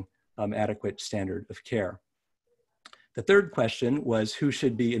providing adequate standard of care. The third question was who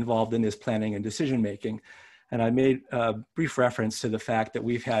should be involved in this planning and decision-making. And I made a brief reference to the fact that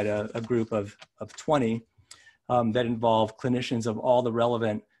we've had a group of 20 that involve clinicians of all the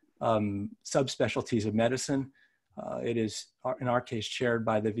relevant subspecialties of medicine. It is, in our case, chaired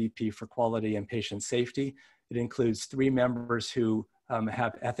by the VP for Quality and Patient Safety. It includes 3 members who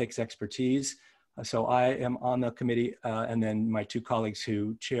have ethics expertise. So I am on the committee, and then my 2 colleagues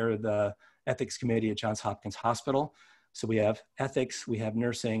who chair the ethics committee at Johns Hopkins Hospital. So we have ethics, we have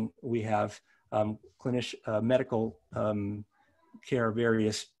nursing, we have medical care of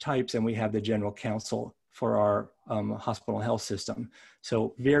various types, and we have the general counsel for our hospital health system.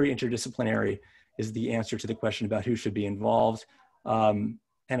 So very interdisciplinary is the answer to the question about who should be involved. And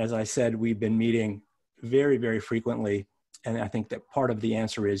as I said, we've been meeting very, very frequently. And I think that part of the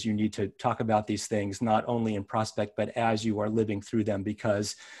answer is you need to talk about these things, not only in prospect, but as you are living through them,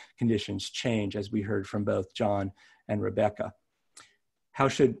 because conditions change, as we heard from both John and Rebecca. How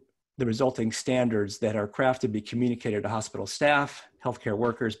should the resulting standards that are crafted be communicated to hospital staff, healthcare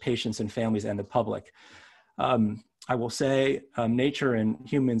workers, patients and families, and the public? I will say nature and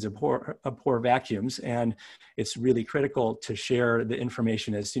humans abhor vacuums, and it's really critical to share the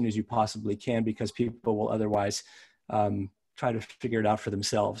information as soon as you possibly can, because people will otherwise try to figure it out for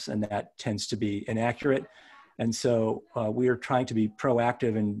themselves, and that tends to be inaccurate. And so we are trying to be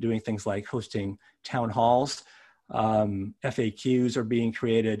proactive in doing things like hosting town halls. FAQs are being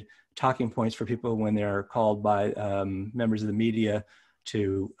created, talking points for people when they're called by members of the media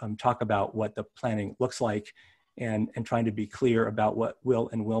to talk about what the planning looks like, and trying to be clear about what will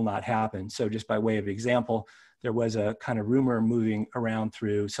and will not happen. So just by way of example, there was a kind of rumor moving around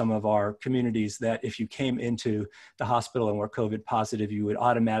through some of our communities that if you came into the hospital and were COVID positive, you would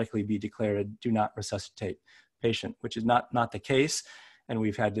automatically be declared a do not resuscitate patient, which is not the case. And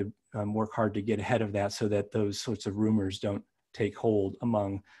we've had to work hard to get ahead of that so that those sorts of rumors don't take hold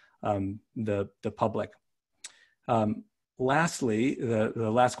among the public. Lastly,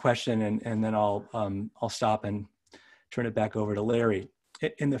 the last question, and then I'll stop and turn it back over to Larry.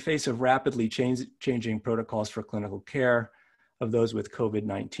 In the face of rapidly changing protocols for clinical care of those with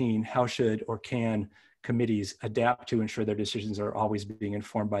COVID-19, how should or can committees adapt to ensure their decisions are always being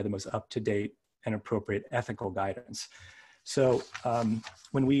informed by the most up-to-date and appropriate ethical guidance? So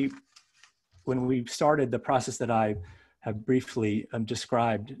when we started the process that I have briefly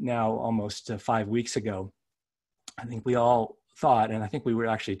described now almost 5 weeks ago, I think we all thought, and I think we were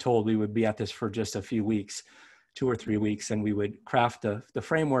actually told we would be at this for just a few weeks, 2 or 3 weeks, and we would craft the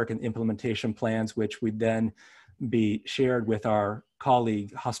framework and implementation plans, which would then be shared with our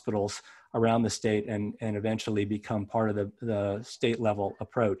colleague hospitals around the state and eventually become part of the state level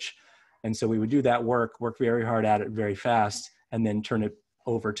approach. And so we would do that work very hard at it very fast, and then turn it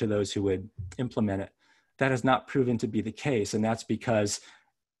over to those who would implement it. That has not proven to be the case, and that's because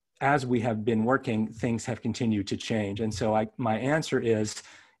as we have been working, things have continued to change. And so my answer is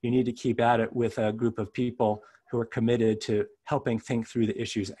you need to keep at it with a group of people who are committed to helping think through the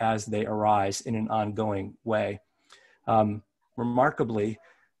issues as they arise in an ongoing way. Remarkably,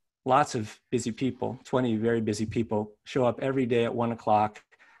 lots of busy people, 20 very busy people, show up every day at 1 o'clock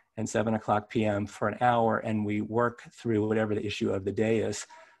and 7 o'clock p.m. for an hour, and we work through whatever the issue of the day is.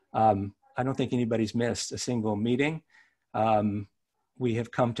 I don't think anybody's missed a single meeting. We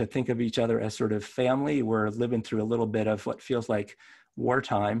have come to think of each other as sort of family. We're living through a little bit of what feels like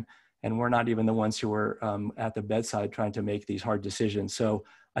wartime, and we're not even the ones who are at the bedside trying to make these hard decisions. So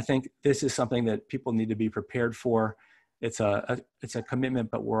I think this is something that people need to be prepared for. It's a commitment,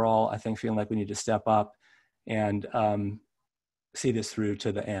 but we're all, I think, feeling like we need to step up and see this through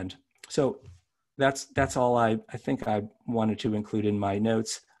to the end. So that's all I think I wanted to include in my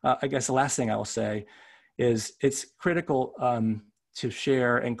notes. I guess the last thing I will say is it's critical to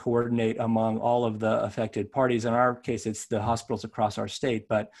share and coordinate among all of the affected parties. In our case, it's the hospitals across our state,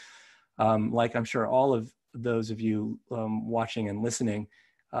 but like I'm sure all of those of you watching and listening,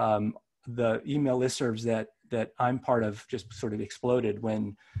 the email listservs that I'm part of just sort of exploded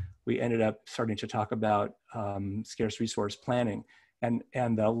when we ended up starting to talk about scarce resource planning, and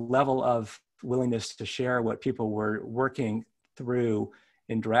the level of willingness to share what people were working through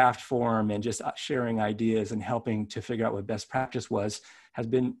in draft form and just sharing ideas and helping to figure out what best practice was has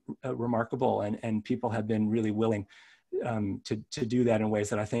been remarkable, and people have been really willing to do that in ways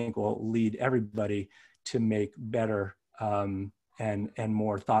that I think will lead everybody to make better and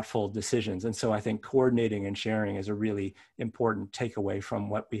more thoughtful decisions. And so I think coordinating and sharing is a really important takeaway from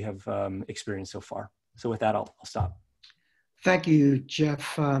what we have experienced so far. So with that, I'll stop. Thank you,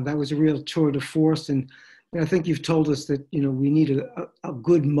 Jeff. That was a real tour de force. And I think you've told us that, we need a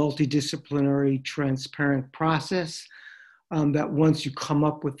good multidisciplinary, transparent process. that once you come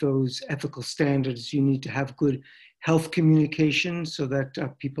up with those ethical standards, you need to have good health communication so that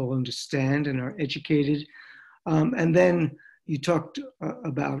people understand and are educated. And then you talked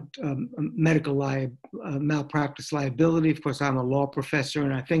about medical malpractice liability. Of course, I'm a law professor,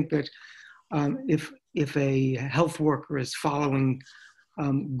 and I think that if a health worker is following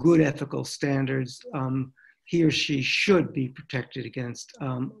good ethical standards, he or she should be protected against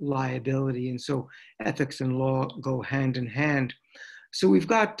liability. And so ethics and law go hand in hand. So we've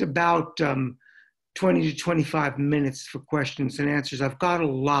got about 20 to 25 minutes for questions and answers. I've got a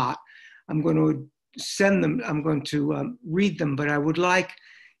lot. I'm going to send them, I'm going to read them, but I would like,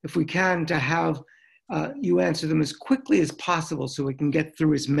 if we can, to have you answer them as quickly as possible so we can get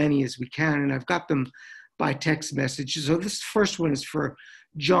through as many as we can. And I've got them by text message. So this first one is for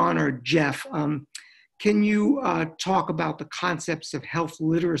John or Jeff. Can you talk about the concepts of health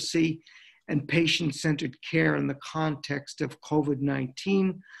literacy and patient-centered care in the context of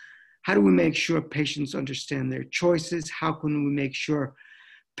COVID-19? How do we make sure patients understand their choices? How can we make sure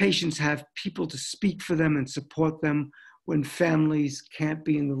patients have people to speak for them and support them when families can't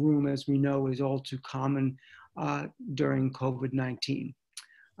be in the room, as we know is all too common during COVID-19?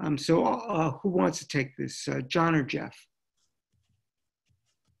 So who wants to take this, John or Jeff?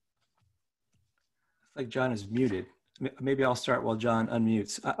 Like John is muted. Maybe I'll start while John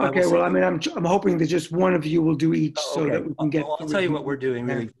unmutes. Okay, well, I mean, I'm hoping that just one of you will do each so that we can get I'll tell you what we're doing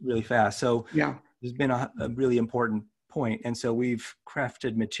really fast. So yeah, there's been a really important point. And so we've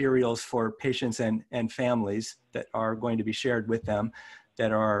crafted materials for patients and families that are going to be shared with them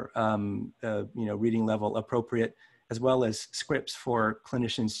that are, reading level appropriate, as well as scripts for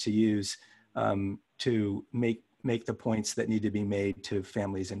clinicians to use to make the points that need to be made to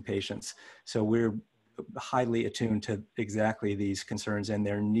families and patients. So we're highly attuned to exactly these concerns, and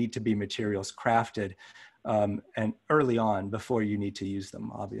there need to be materials crafted and early on before you need to use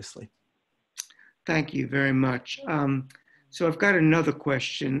them, obviously. Thank you very much. So I've got another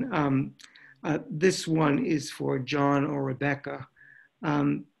question. This one is for John or Rebecca.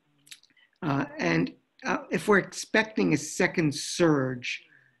 If we're expecting a second surge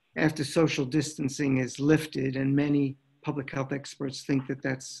after social distancing is lifted, and many public health experts think that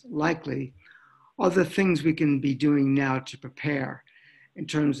that's likely, are there things we can be doing now to prepare in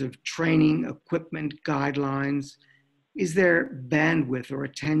terms of training, equipment, guidelines? Is there bandwidth or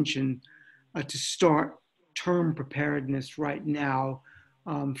attention to start term preparedness right now,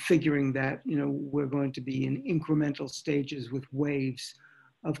 figuring that we're going to be in incremental stages with waves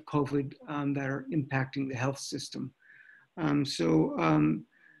of COVID that are impacting the health system?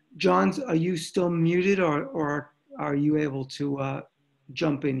 John, are you still muted, or are you able to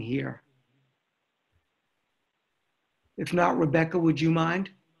jump in here? If not, Rebecca, would you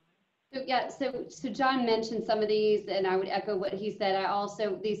mind? So yeah, so John mentioned some of these, and I would echo what he said. I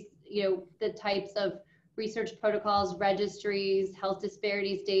also, these, the types of research protocols, registries, health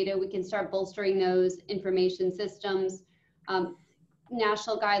disparities data, we can start bolstering those information systems.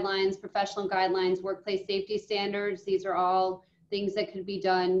 National guidelines, professional guidelines, workplace safety standards, these are all things that could be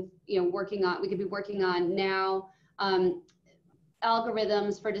done, we could be working on now.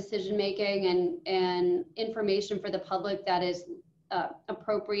 Algorithms for decision making and information for the public that is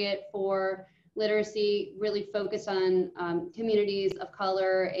appropriate for literacy, really focused on communities of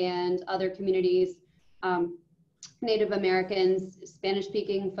color and other communities, Native Americans,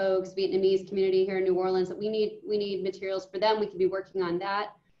 Spanish-speaking folks, Vietnamese community here in New Orleans. We need materials for them. We could be working on that,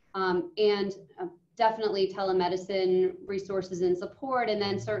 and definitely telemedicine resources and support, and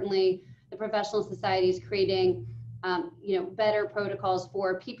then certainly the professional societies creating better protocols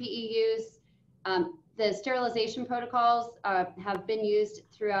for PPE use. The sterilization protocols have been used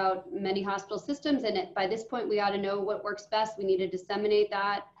throughout many hospital systems, and by this point we ought to know what works best. We need to disseminate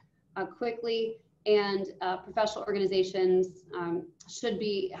that quickly, and professional organizations should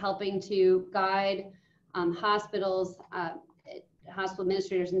be helping to guide hospitals, hospital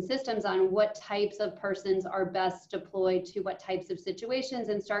administrators and systems on what types of persons are best deployed to what types of situations,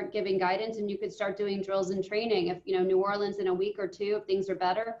 and start giving guidance. And you could start doing drills and training. If New Orleans in a week or two, if things are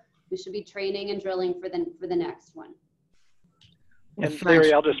better, we should be training and drilling for the next one. And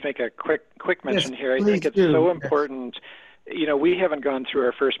Larry, I'll just make a quick mention here. I think it's so important. We haven't gone through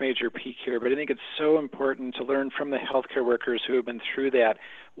our first major peak here, but I think it's so important to learn from the healthcare workers who have been through that.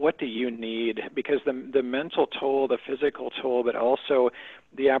 What do you need? Because the mental toll, the physical toll, but also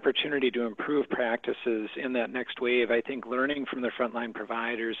the opportunity to improve practices in that next wave. I think learning from the frontline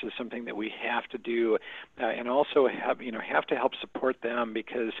providers is something that we have to do, and also have to help support them,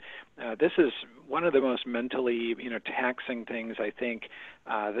 because this is one of the most mentally taxing things I think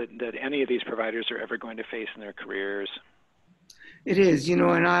that any of these providers are ever going to face in their careers. It is,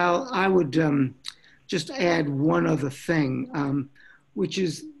 and I would just add one other thing, which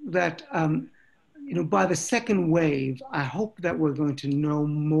is that, by the second wave, I hope that we're going to know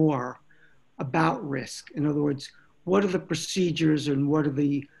more about risk. In other words, what are the procedures and what are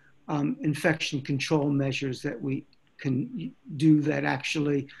the infection control measures that we can do that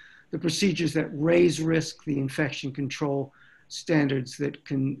actually, the procedures that raise risk, the infection control standards that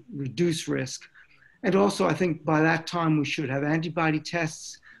can reduce risk. And also, I think by that time, we should have antibody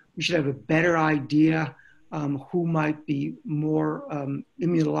tests. We should have a better idea who might be more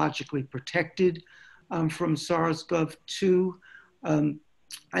immunologically protected from SARS-CoV-2.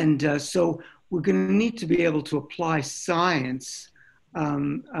 So we're going to need to be able to apply science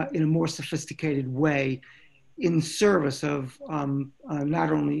in a more sophisticated way in service of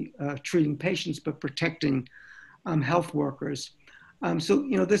not only treating patients, but protecting health workers. So,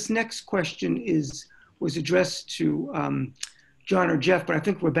 this next question was addressed to John or Jeff, but I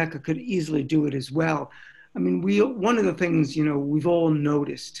think Rebecca could easily do it as well. I mean, one of the things, we've all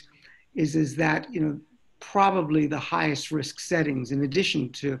noticed is that, probably the highest risk settings, in addition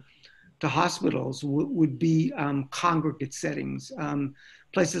to hospitals, would be congregate settings,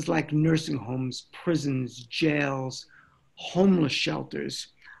 places like nursing homes, prisons, jails, homeless shelters.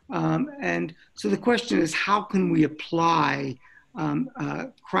 And so the question is, how can we apply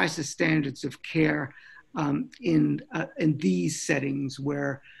crisis standards of care in these settings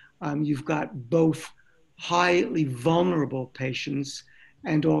where you've got both highly vulnerable patients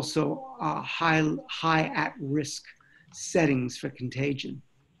and also high at-risk settings for contagion?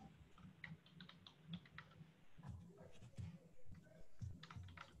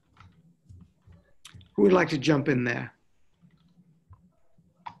 Who would like to jump in there?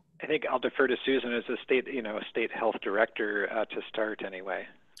 I think I'll defer to Susan as a state health director to start anyway.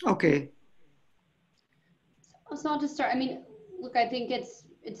 Okay. So I'll just start. I mean, look, I think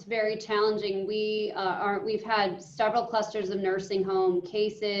it's very challenging. We've had several clusters of nursing home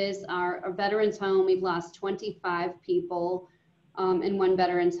cases. Our veterans home, we've lost 25 people in one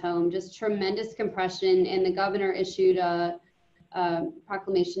veterans home. Just tremendous compression, and the governor issued a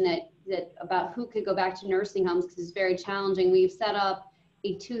proclamation that about who could go back to nursing homes because it's very challenging. We've set up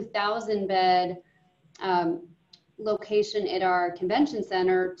a 2,000 bed location at our convention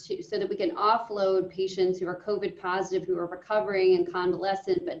center so that we can offload patients who are COVID positive, who are recovering and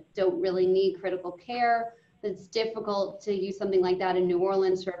convalescent, but don't really need critical care. It's difficult to use something like that in New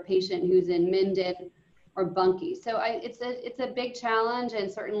Orleans for a patient who's in Minden or Bunkie. So it's a big challenge,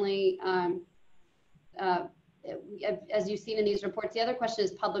 and certainly, as you've seen in these reports, the other question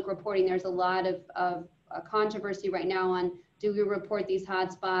is public reporting. There's a lot of controversy right now on, do we report these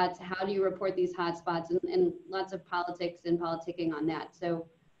hotspots? How do you report these hotspots? And lots of politics and politicking on that. So,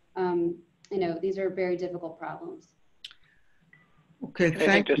 these are very difficult problems. Okay, I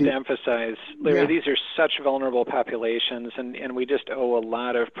think just to emphasize, Larry, these are such vulnerable populations, and we just owe a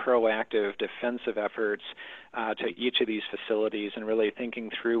lot of proactive defensive efforts to each of these facilities, and really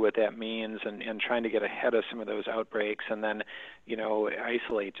thinking through what that means, and trying to get ahead of some of those outbreaks, and then,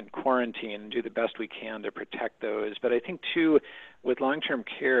 isolate and quarantine and do the best we can to protect those. But I think too, with long-term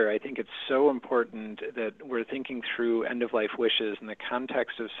care, I think it's so important that we're thinking through end-of-life wishes in the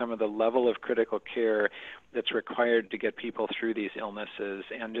context of some of the level of critical care that's required to get people through these illnesses,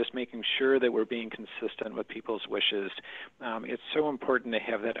 and just making sure that we're being consistent with people's wishes. It's so important to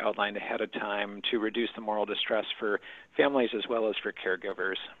have that outlined ahead of time to reduce the moral distress for families as well as for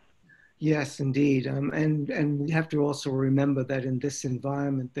caregivers. Yes, indeed. And we have to also remember that in this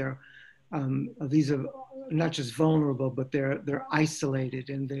environment, these are not just vulnerable, but they're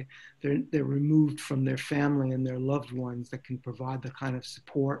isolated, and they're removed from their family and their loved ones that can provide the kind of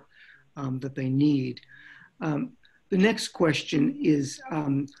support that they need. The next question is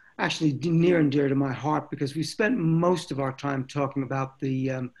actually near and dear to my heart, because we spent most of our time talking about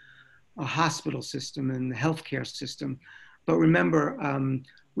the hospital system and the healthcare system. But remember,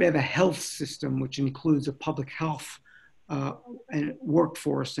 we have a health system which includes a public health and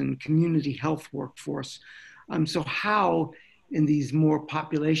workforce and community health workforce. So how in these more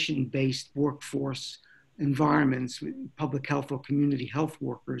population-based workforce environments, with public health or community health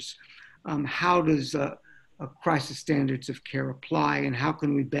workers, how does crisis standards of care apply, and how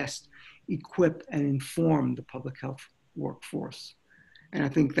can we best equip and inform the public health workforce? And I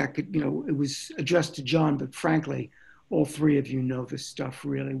think that could, it was addressed to John, but frankly, all three of you know this stuff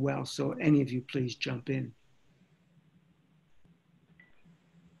really well. So any of you, please jump in.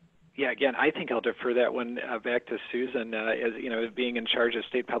 Yeah, again, I think I'll defer that one back to Susan. As being in charge of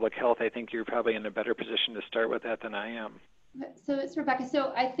state public health, I think you're probably in a better position to start with that than I am. So it's Rebecca.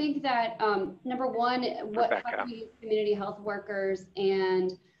 So I think that number one, how do we use community health workers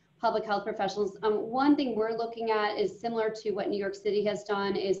and public health professionals? One thing we're looking at is similar to what New York City has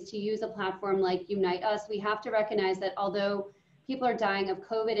done, is to use a platform like Unite Us. We have to recognize that although people are dying of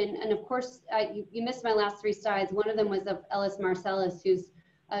COVID, and of course, you missed my last three slides. One of them was of Ellis Marcellus, who's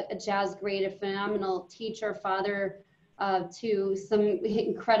a jazz great, a phenomenal teacher, father to some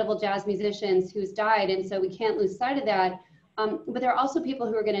incredible jazz musicians who's died. And so we can't lose sight of that. But there are also people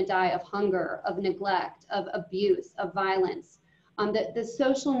who are going to die of hunger, of neglect, of abuse, of violence. The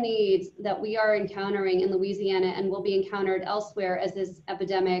social needs that we are encountering in Louisiana and will be encountered elsewhere as this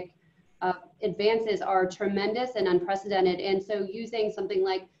epidemic advances are tremendous and unprecedented. And so using something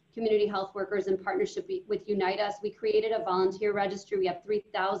like community health workers in partnership with Unite Us, we created a volunteer registry. We have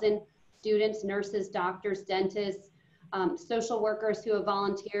 3,000 students, nurses, doctors, dentists, social workers who have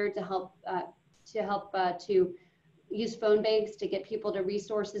volunteered to help to use phone banks to get people to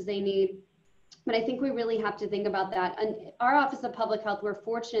resources they need. But I think we really have to think about that. And our Office of Public Health, we're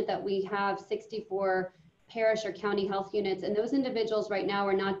fortunate that we have 64 parish or county health units, and those individuals right now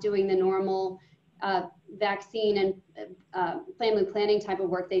are not doing the normal vaccine and family planning type of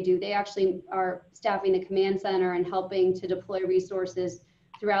work they do. They actually are staffing the command center and helping to deploy resources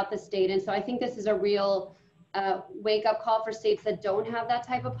throughout the state. And so I think this is a real wake-up call for states that don't have that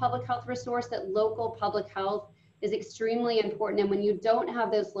type of public health resource, that local public health is extremely important. And when you don't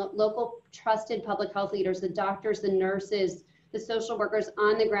have those local trusted public health leaders, the doctors, the nurses, the social workers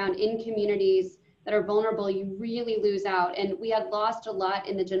on the ground in communities that are vulnerable, you really lose out. And we had lost a lot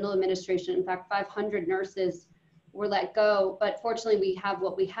in the general administration. In fact, 500 nurses were let go, but fortunately we have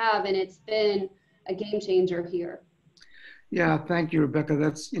what we have, and it's been a game changer here. Yeah, thank you, Rebecca.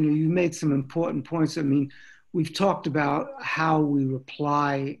 That's, you made some important points. I mean, we've talked about how we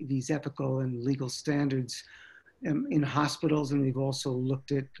apply these ethical and legal standards in hospitals, and we've also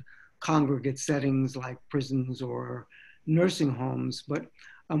looked at congregate settings like prisons or nursing homes. But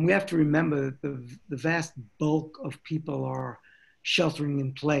we have to remember that the vast bulk of people are sheltering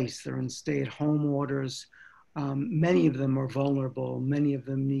in place. They're in stay-at-home orders. Many of them are vulnerable. Many of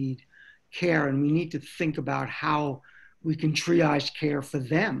them need care, and we need to think about how we can triage care for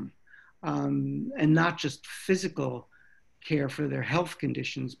them, and not just physical care for their health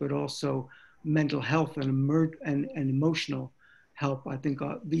conditions, but also mental health and emotional health. I think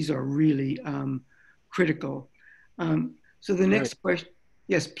these are really critical. So the next question,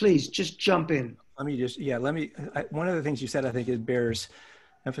 yes, please just jump in. One of the things you said, I think it bears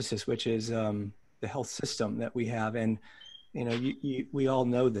emphasis, which is the health system that we have. And, we all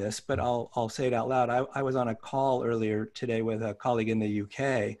know this, but I'll say it out loud. I was on a call earlier today with a colleague in the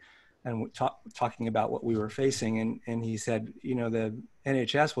UK, and talking about what we were facing. And he said, the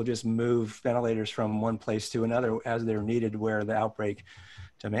NHS will just move ventilators from one place to another as they're needed where the outbreak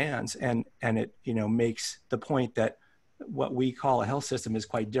demands. And it, makes the point that what we call a health system is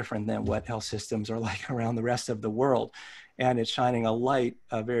quite different than what health systems are like around the rest of the world. And it's shining a light,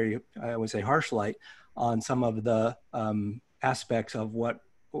 a very, I would say, harsh light on some of the aspects of what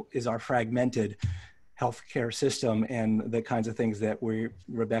is our fragmented healthcare system and the kinds of things that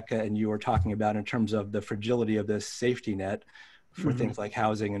Rebecca and you were talking about in terms of the fragility of this safety net for things like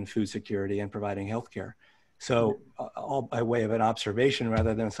housing and food security and providing healthcare. So all by way of an observation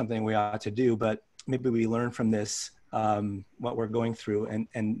rather than something we ought to do, but maybe we learn from this what we're going through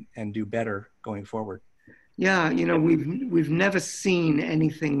and do better going forward. Yeah, we've never seen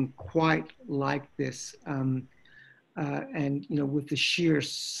anything quite like this, and with the sheer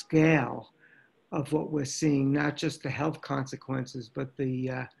scale of what we're seeing, not just the health consequences, but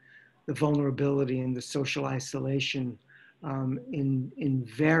the vulnerability and the social isolation in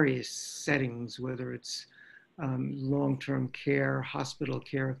various settings, whether it's long-term care, hospital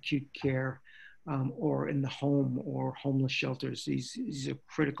care, acute care, or in the home or homeless shelters. These are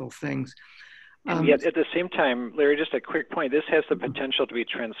critical things. And yet at the same time, Larry, just a quick point, this has the potential to be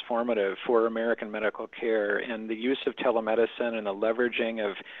transformative for American medical care, and the use of telemedicine and the leveraging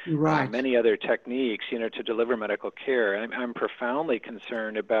of many other techniques, to deliver medical care. I'm profoundly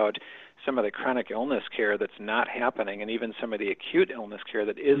concerned about some of the chronic illness care that's not happening, and even some of the acute illness care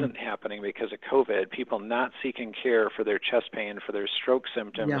that isn't happening because of COVID, people not seeking care for their chest pain, for their stroke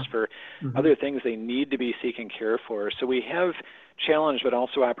symptoms, for other things they need to be seeking care for. So we have challenge, but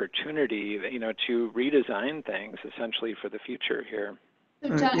also opportunity, to redesign things essentially for the future here.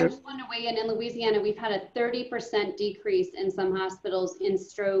 So John, I just want to weigh in Louisiana, we've had a 30% decrease in some hospitals in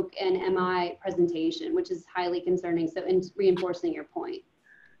stroke and MI presentation, which is highly concerning. So in reinforcing your point.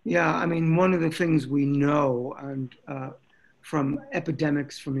 Yeah, I mean, one of the things we know, and from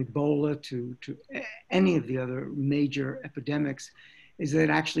epidemics, from Ebola to any of the other major epidemics, is that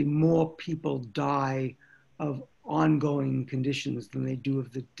actually more people die of ongoing conditions than they do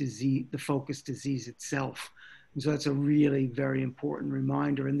of the disease, the focused disease itself. And so that's a really very important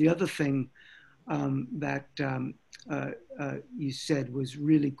reminder. And the other thing that you said was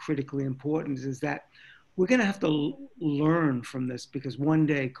really critically important is that we're going to have to learn from this, because one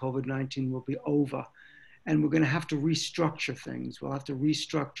day COVID-19 will be over, and we're going to have to restructure things. We'll have to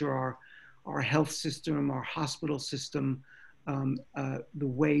restructure our health system, our hospital system, the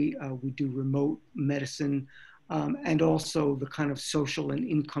way we do remote medicine, and also the kind of social and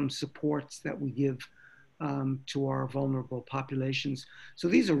income supports that we give to our vulnerable populations. So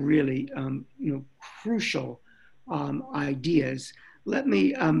these are really, crucial ideas. Let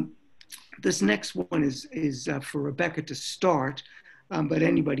me, this next one is for Rebecca to start, but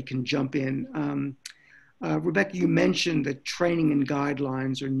anybody can jump in. Rebecca, you mentioned that training and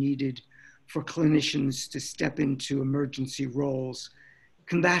guidelines are needed for clinicians to step into emergency roles.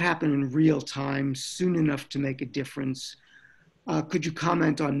 Can that happen in real time, soon enough to make a difference? Could you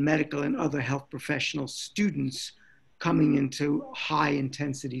comment on medical and other health professional students coming into high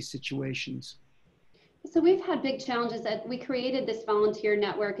intensity situations? So we've had big challenges. That we created this volunteer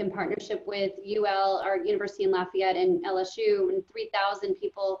network in partnership with UL, our university in Lafayette, and LSU, and 3,000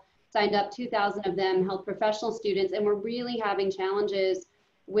 people signed up, 2,000 of them health professional students, and we're really having challenges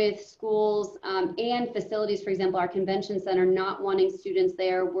with schools and facilities. For example, our convention center not wanting students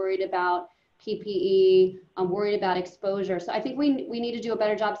there, worried about PPE, worried about exposure. So I think we need to do a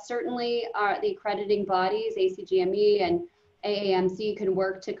better job. Certainly the accrediting bodies, ACGME and AAMC, can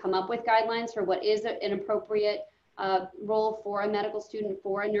work to come up with guidelines for what is an appropriate role for a medical student,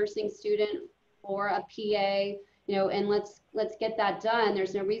 for a nursing student, for a PA, and let's get that done.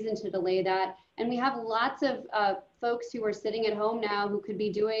 There's no reason to delay that. And we have lots of folks who are sitting at home now who could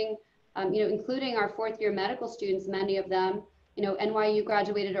be doing, including our fourth year medical students, many of them, NYU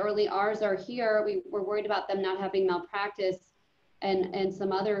graduated early, ours are here. We're worried about them not having malpractice and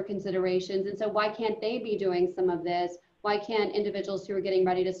some other considerations. And so why can't they be doing some of this? Why can't individuals who are getting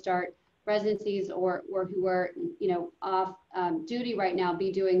ready to start residencies or who are, off duty right now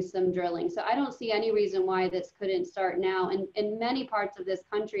be doing some drilling? So I don't see any reason why this couldn't start now. And many parts of this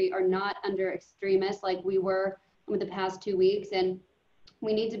country are not under extremists like we were over the past 2 weeks. And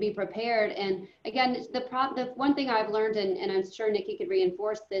we need to be prepared. And again, the one thing I've learned, and I'm sure Nikki could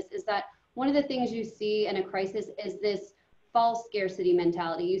reinforce this, is that one of the things you see in a crisis is this false scarcity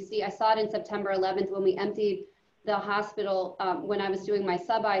mentality. I saw it in September 11th when we emptied the hospital when I was doing my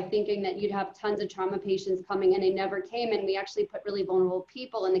sub-I, thinking that you'd have tons of trauma patients coming, and they never came. And we actually put really vulnerable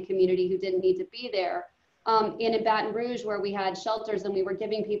people in the community who didn't need to be there. In Baton Rouge, where we had shelters and we were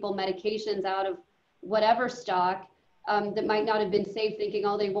giving people medications out of whatever stock, that might not have been safe, thinking,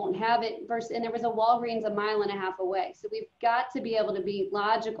 oh, they won't have it. And there was a Walgreens 1.5 miles away. So we've got to be able to be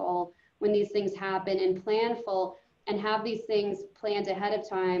logical when these things happen and planful and have these things planned ahead of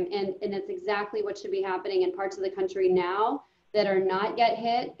time. And that's exactly what should be happening in parts of the country now that are not yet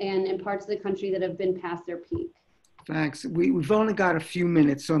hit, and in parts of the country that have been past their peak. Thanks. We've only got a few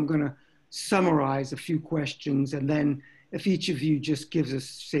minutes, so I'm going to summarize a few questions. And then if each of you just gives us,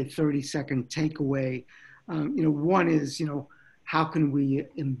 say, 30-second takeaway. One is, how can we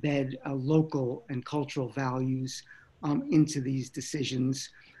embed local and cultural values into these decisions?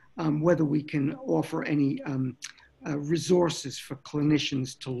 Whether we can offer any resources for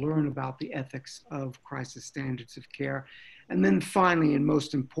clinicians to learn about the ethics of crisis standards of care. And then finally, and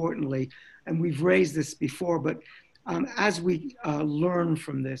most importantly, and we've raised this before, but as we learn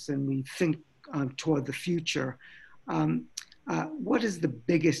from this and we think toward the future, what is the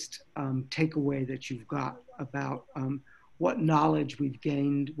biggest takeaway that you've got about what knowledge we've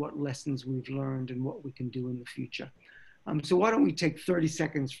gained, what lessons we've learned, and what we can do in the future? So why don't we take 30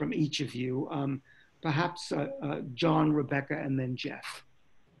 seconds from each of you, perhaps John, Rebecca, and then Jeff.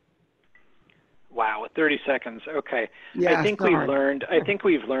 Wow, 30 seconds. Okay. Yeah, I think we've learned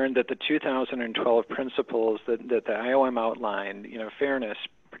that the 2012 principles that the IOM outlined, fairness,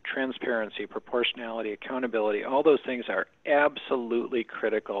 transparency, proportionality, accountability, all those things are absolutely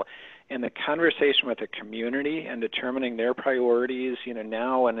critical. And the conversation with the community and determining their priorities,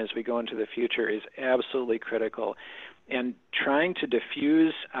 now and as we go into the future is absolutely critical. And trying to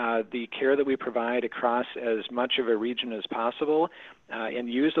diffuse the care that we provide across as much of a region as possible and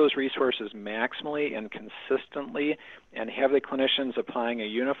use those resources maximally and consistently, and have the clinicians applying a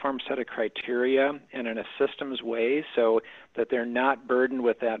uniform set of criteria and in a systems way so that they're not burdened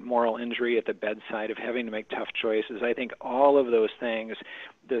with that moral injury at the bedside of having to make tough choices. I think all of those things,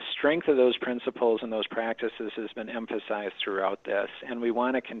 the strength of those principles and those practices has been emphasized throughout this, and we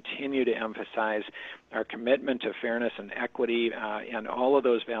want to continue to emphasize our commitment to fairness and equity and all of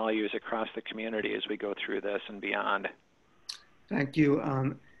those values across the community as we go through this and beyond. Thank you.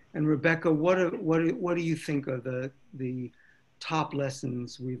 And Rebecca, what do you think are the top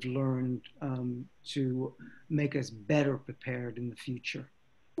lessons we've learned to make us better prepared in the future?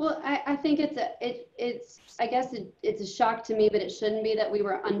 Well, I think it's a shock to me, but it shouldn't be that we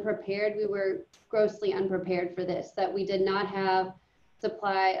were unprepared. We were grossly unprepared for this, that we did not have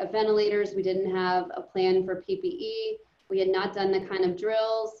supply of ventilators. We didn't have a plan for PPE. We had not done the kind of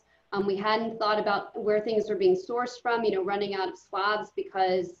drills. We hadn't thought about where things were being sourced from, running out of swabs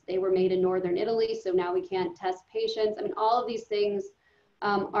because they were made in Northern Italy. So now we can't test patients. I mean, all of these things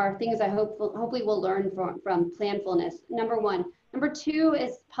are things I hopefully we'll learn from planfulness. Number one. Number two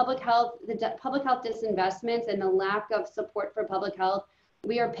is public health, public health disinvestments and the lack of support for public health.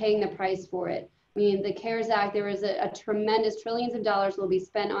 We are paying the price for it. I mean, the CARES Act, there is a tremendous trillions of dollars will be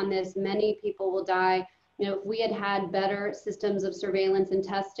spent on this. Many people will die. If we had had better systems of surveillance and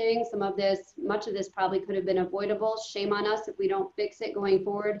testing, much of this probably could have been avoidable. Shame on us if we don't fix it going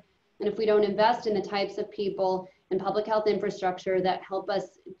forward. And if we don't invest in the types of people and public health infrastructure that help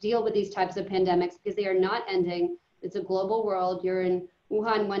us deal with these types of pandemics, because they are not ending. It's a global world. You're in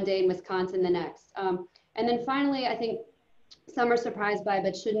Wuhan one day, in Wisconsin the next. And then finally, I think some are surprised by,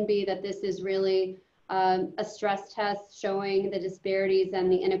 but shouldn't be, that this is really a stress test showing the disparities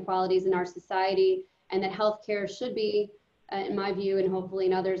and the inequalities in our society, and that healthcare should be, in my view, and hopefully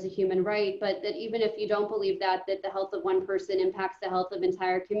in others, a human right, but that even if you don't believe that the health of one person impacts the health of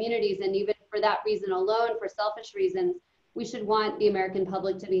entire communities, and even for that reason alone, for selfish reasons, we should want the American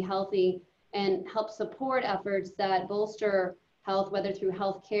public to be healthy and help support efforts that bolster health, whether through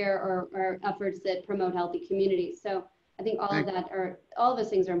healthcare or efforts that promote healthy communities. So I think all of those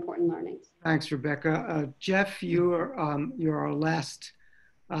things are important learnings. Thanks, Rebecca. Jeff, you're our last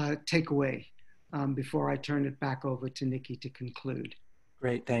takeaway before I turn it back over to Nikki to conclude.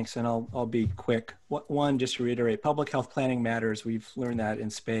 Great, thanks, and I'll be quick. One, just to reiterate, public health planning matters. We've learned that in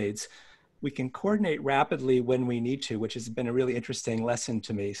spades. We can coordinate rapidly when we need to, which has been a really interesting lesson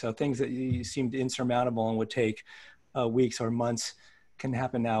to me. So things that seemed insurmountable and would take weeks or months can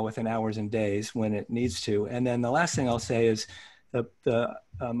happen now within hours and days when it needs to. And then the last thing I'll say is the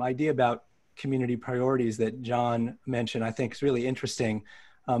idea about community priorities that John mentioned, I think is really interesting.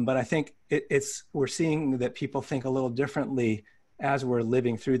 But I think we're seeing that people think a little differently as we're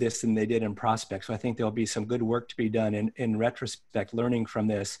living through this than they did in prospect. So I think there'll be some good work to be done in retrospect, learning from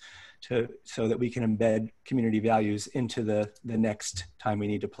this so that we can embed community values into the next time we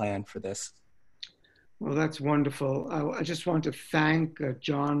need to plan for this. Well, that's wonderful. I just want to thank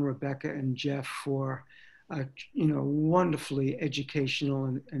John, Rebecca, and Jeff for wonderfully educational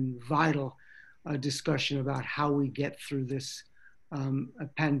and vital discussion about how we get through this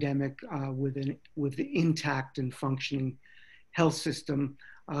pandemic with the intact and functioning health system.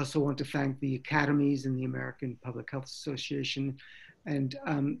 I also want to thank the academies and the American Public Health Association, and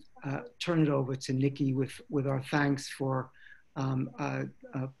turn it over to Nikki with our thanks for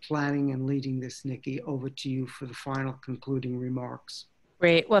planning and leading this. Nikki, over to you for the final concluding remarks.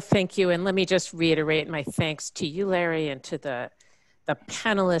 Great. Well, thank you. And let me just reiterate my thanks to you, Larry, and to the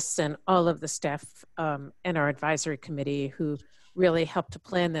panelists and all of the staff and our advisory committee who really helped to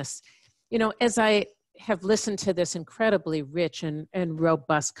plan this. As I have listened to this incredibly rich and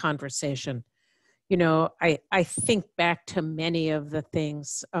robust conversation, I think back to many of the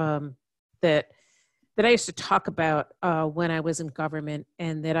things that I used to talk about when I was in government,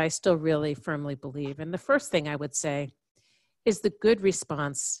 and that I still really firmly believe. And the first thing I would say is the good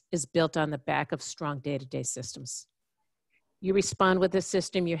response is built on the back of strong day-to-day systems. You respond with the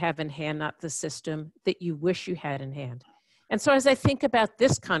system you have in hand, not the system that you wish you had in hand. And so as I think about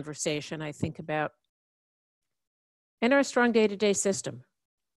this conversation, I think about, in our strong day-to-day system,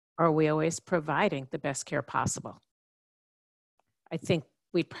 are we always providing the best care possible? I think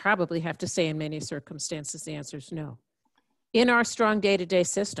we'd probably have to say in many circumstances, the answer is no. In our strong day-to-day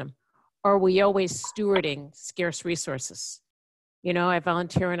system, are we always stewarding scarce resources? I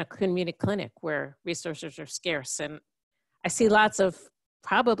volunteer in a community clinic where resources are scarce, and I see lots of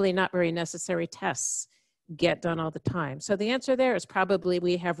probably not very necessary tests get done all the time. So the answer there is probably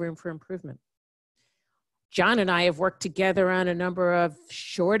we have room for improvement. John and I have worked together on a number of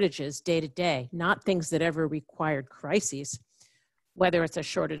shortages day to day, not things that ever required crises, whether it's a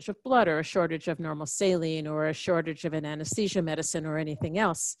shortage of blood or a shortage of normal saline or a shortage of an anesthesia medicine or anything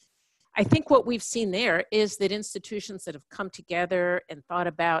else. I think what we've seen there is that institutions that have come together and thought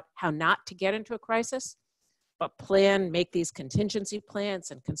about how not to get into a crisis, but plan, make these contingency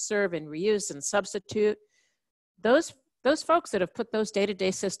plans and conserve and reuse and substitute, those folks that have put those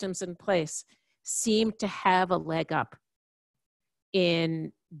day-to-day systems in place seem to have a leg up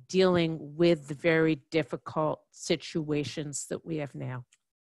in dealing with the very difficult situations that we have now.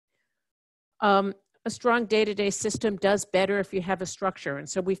 A strong day-to-day system does better if you have a structure. And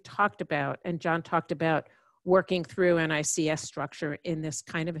so we've talked about, and John talked about, working through NICS structure in this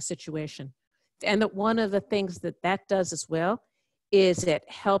kind of a situation. And that one of the things that does as well is it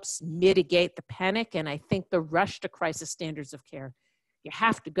helps mitigate the panic and I think the rush to crisis standards of care. You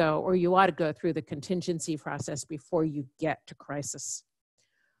have to go, or you ought to go through the contingency process before you get to crisis.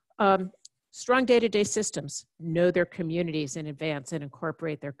 Strong day-to-day systems know their communities in advance and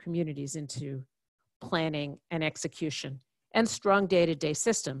incorporate their communities into planning and execution. And strong day-to-day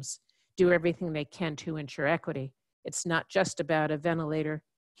systems do everything they can to ensure equity. It's not just about a ventilator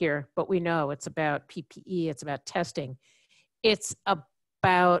here, but we know it's about PPE, it's about testing. It's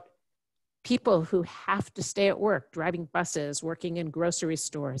about people who have to stay at work, driving buses, working in grocery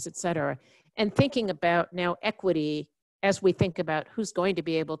stores, et cetera, and thinking about now equity as we think about who's going to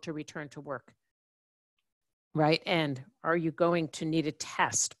be able to return to work, right? And are you going to need a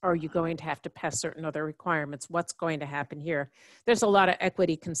test? Are you going to have to pass certain other requirements? What's going to happen here? There's a lot of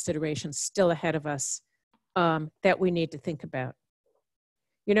equity considerations still ahead of us that we need to think about.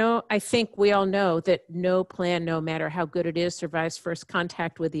 You know, I think we all know that no plan, no matter how good it is, survives first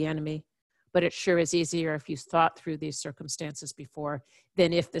contact with the enemy. But it sure is easier if you thought through these circumstances before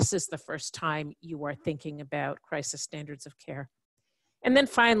than if this is the first time you are thinking about crisis standards of care. And then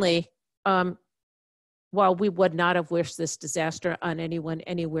finally, while we would not have wished this disaster on anyone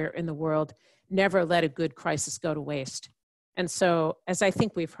anywhere in the world, never let a good crisis go to waste. And so, as I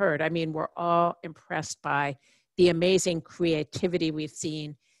think we've heard, I mean, we're all impressed by the amazing creativity we've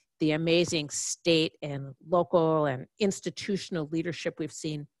seen, the amazing state and local and institutional leadership we've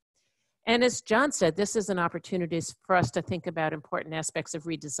seen. And as John said, this is an opportunity for us to think about important aspects of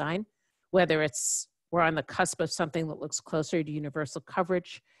redesign, whether it's we're on the cusp of something that looks closer to universal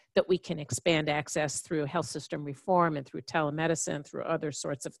coverage, that we can expand access through health system reform and through telemedicine, through other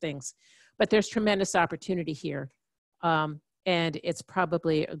sorts of things. But there's tremendous opportunity here. And it's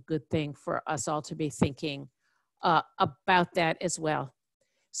probably a good thing for us all to be thinking about that as well.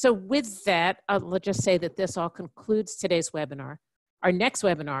 So with that, I'll just say that this all concludes today's webinar. Our next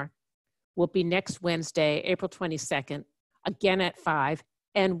webinar will be next Wednesday, April 22nd, again at 5,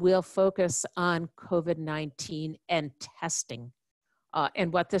 and we'll focus on COVID-19 and testing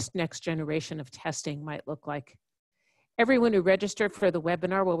and what this next generation of testing might look like. Everyone who registered for the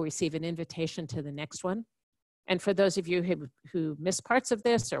webinar will receive an invitation to the next one. And for those of you who missed parts of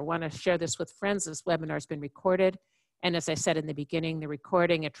this or want to share this with friends, this webinar has been recorded. And as I said in the beginning, the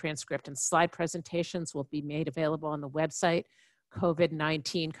recording, a transcript, and slide presentations will be made available on the website,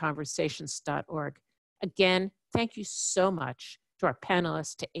 covid19conversations.org. Again, thank you so much to our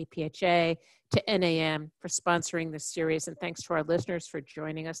panelists, to APHA, to NAM for sponsoring this series, and thanks to our listeners for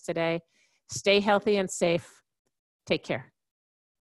joining us today. Stay healthy and safe. Take care.